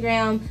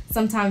Instagram.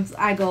 Sometimes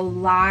I go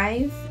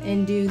live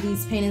and do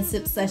these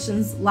Paint-N-Sip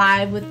sessions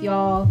live with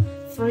y'all,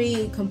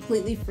 free,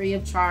 completely free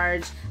of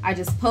charge. I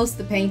just post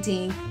the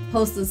painting,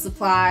 post the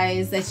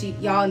supplies that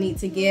y'all need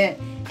to get,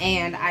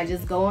 and I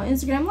just go on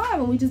Instagram live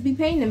and we just be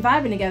painting and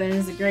vibing together, and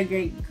it's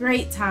a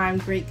great time,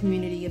 great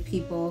community of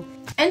people.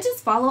 And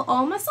just follow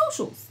all my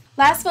socials.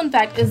 Last fun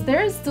fact is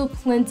there is still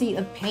plenty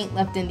of paint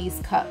left in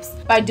these cups.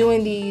 By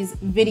doing these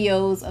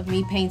videos of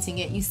me painting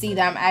it, you see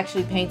that I'm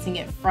actually painting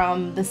it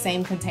from the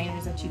same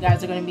containers that you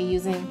guys are going to be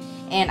using,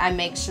 and I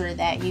make sure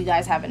that you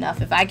guys have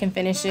enough. If I can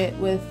finish it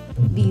with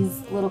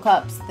these little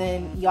cups,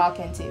 then y'all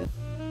can too.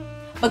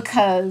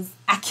 Because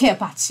I care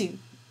about you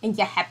and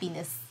your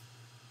happiness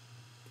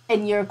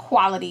and your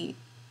quality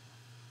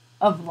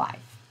of life.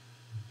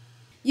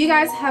 You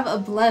guys have a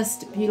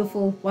blessed,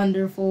 beautiful,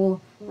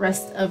 wonderful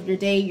rest of your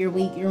day, your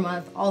week, your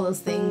month, all those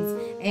things.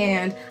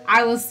 And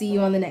I will see you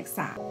on the next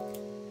time.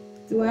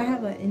 Do I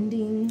have an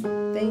ending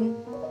thing?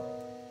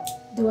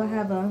 Do I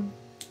have a...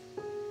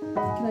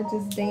 Can I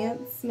just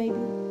dance, maybe?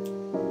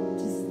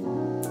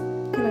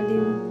 Can I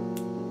do...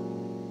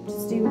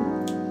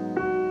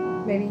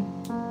 Maybe.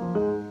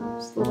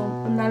 Just a little...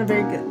 I'm not a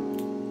very good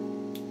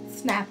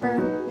snapper.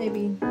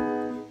 Maybe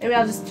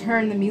I'll just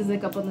turn the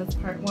music up on this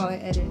part while I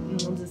edit, and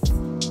we'll just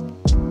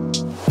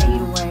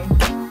fade away.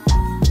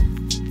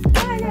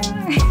 Bye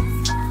guys.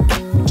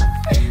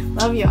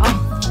 Love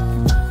y'all.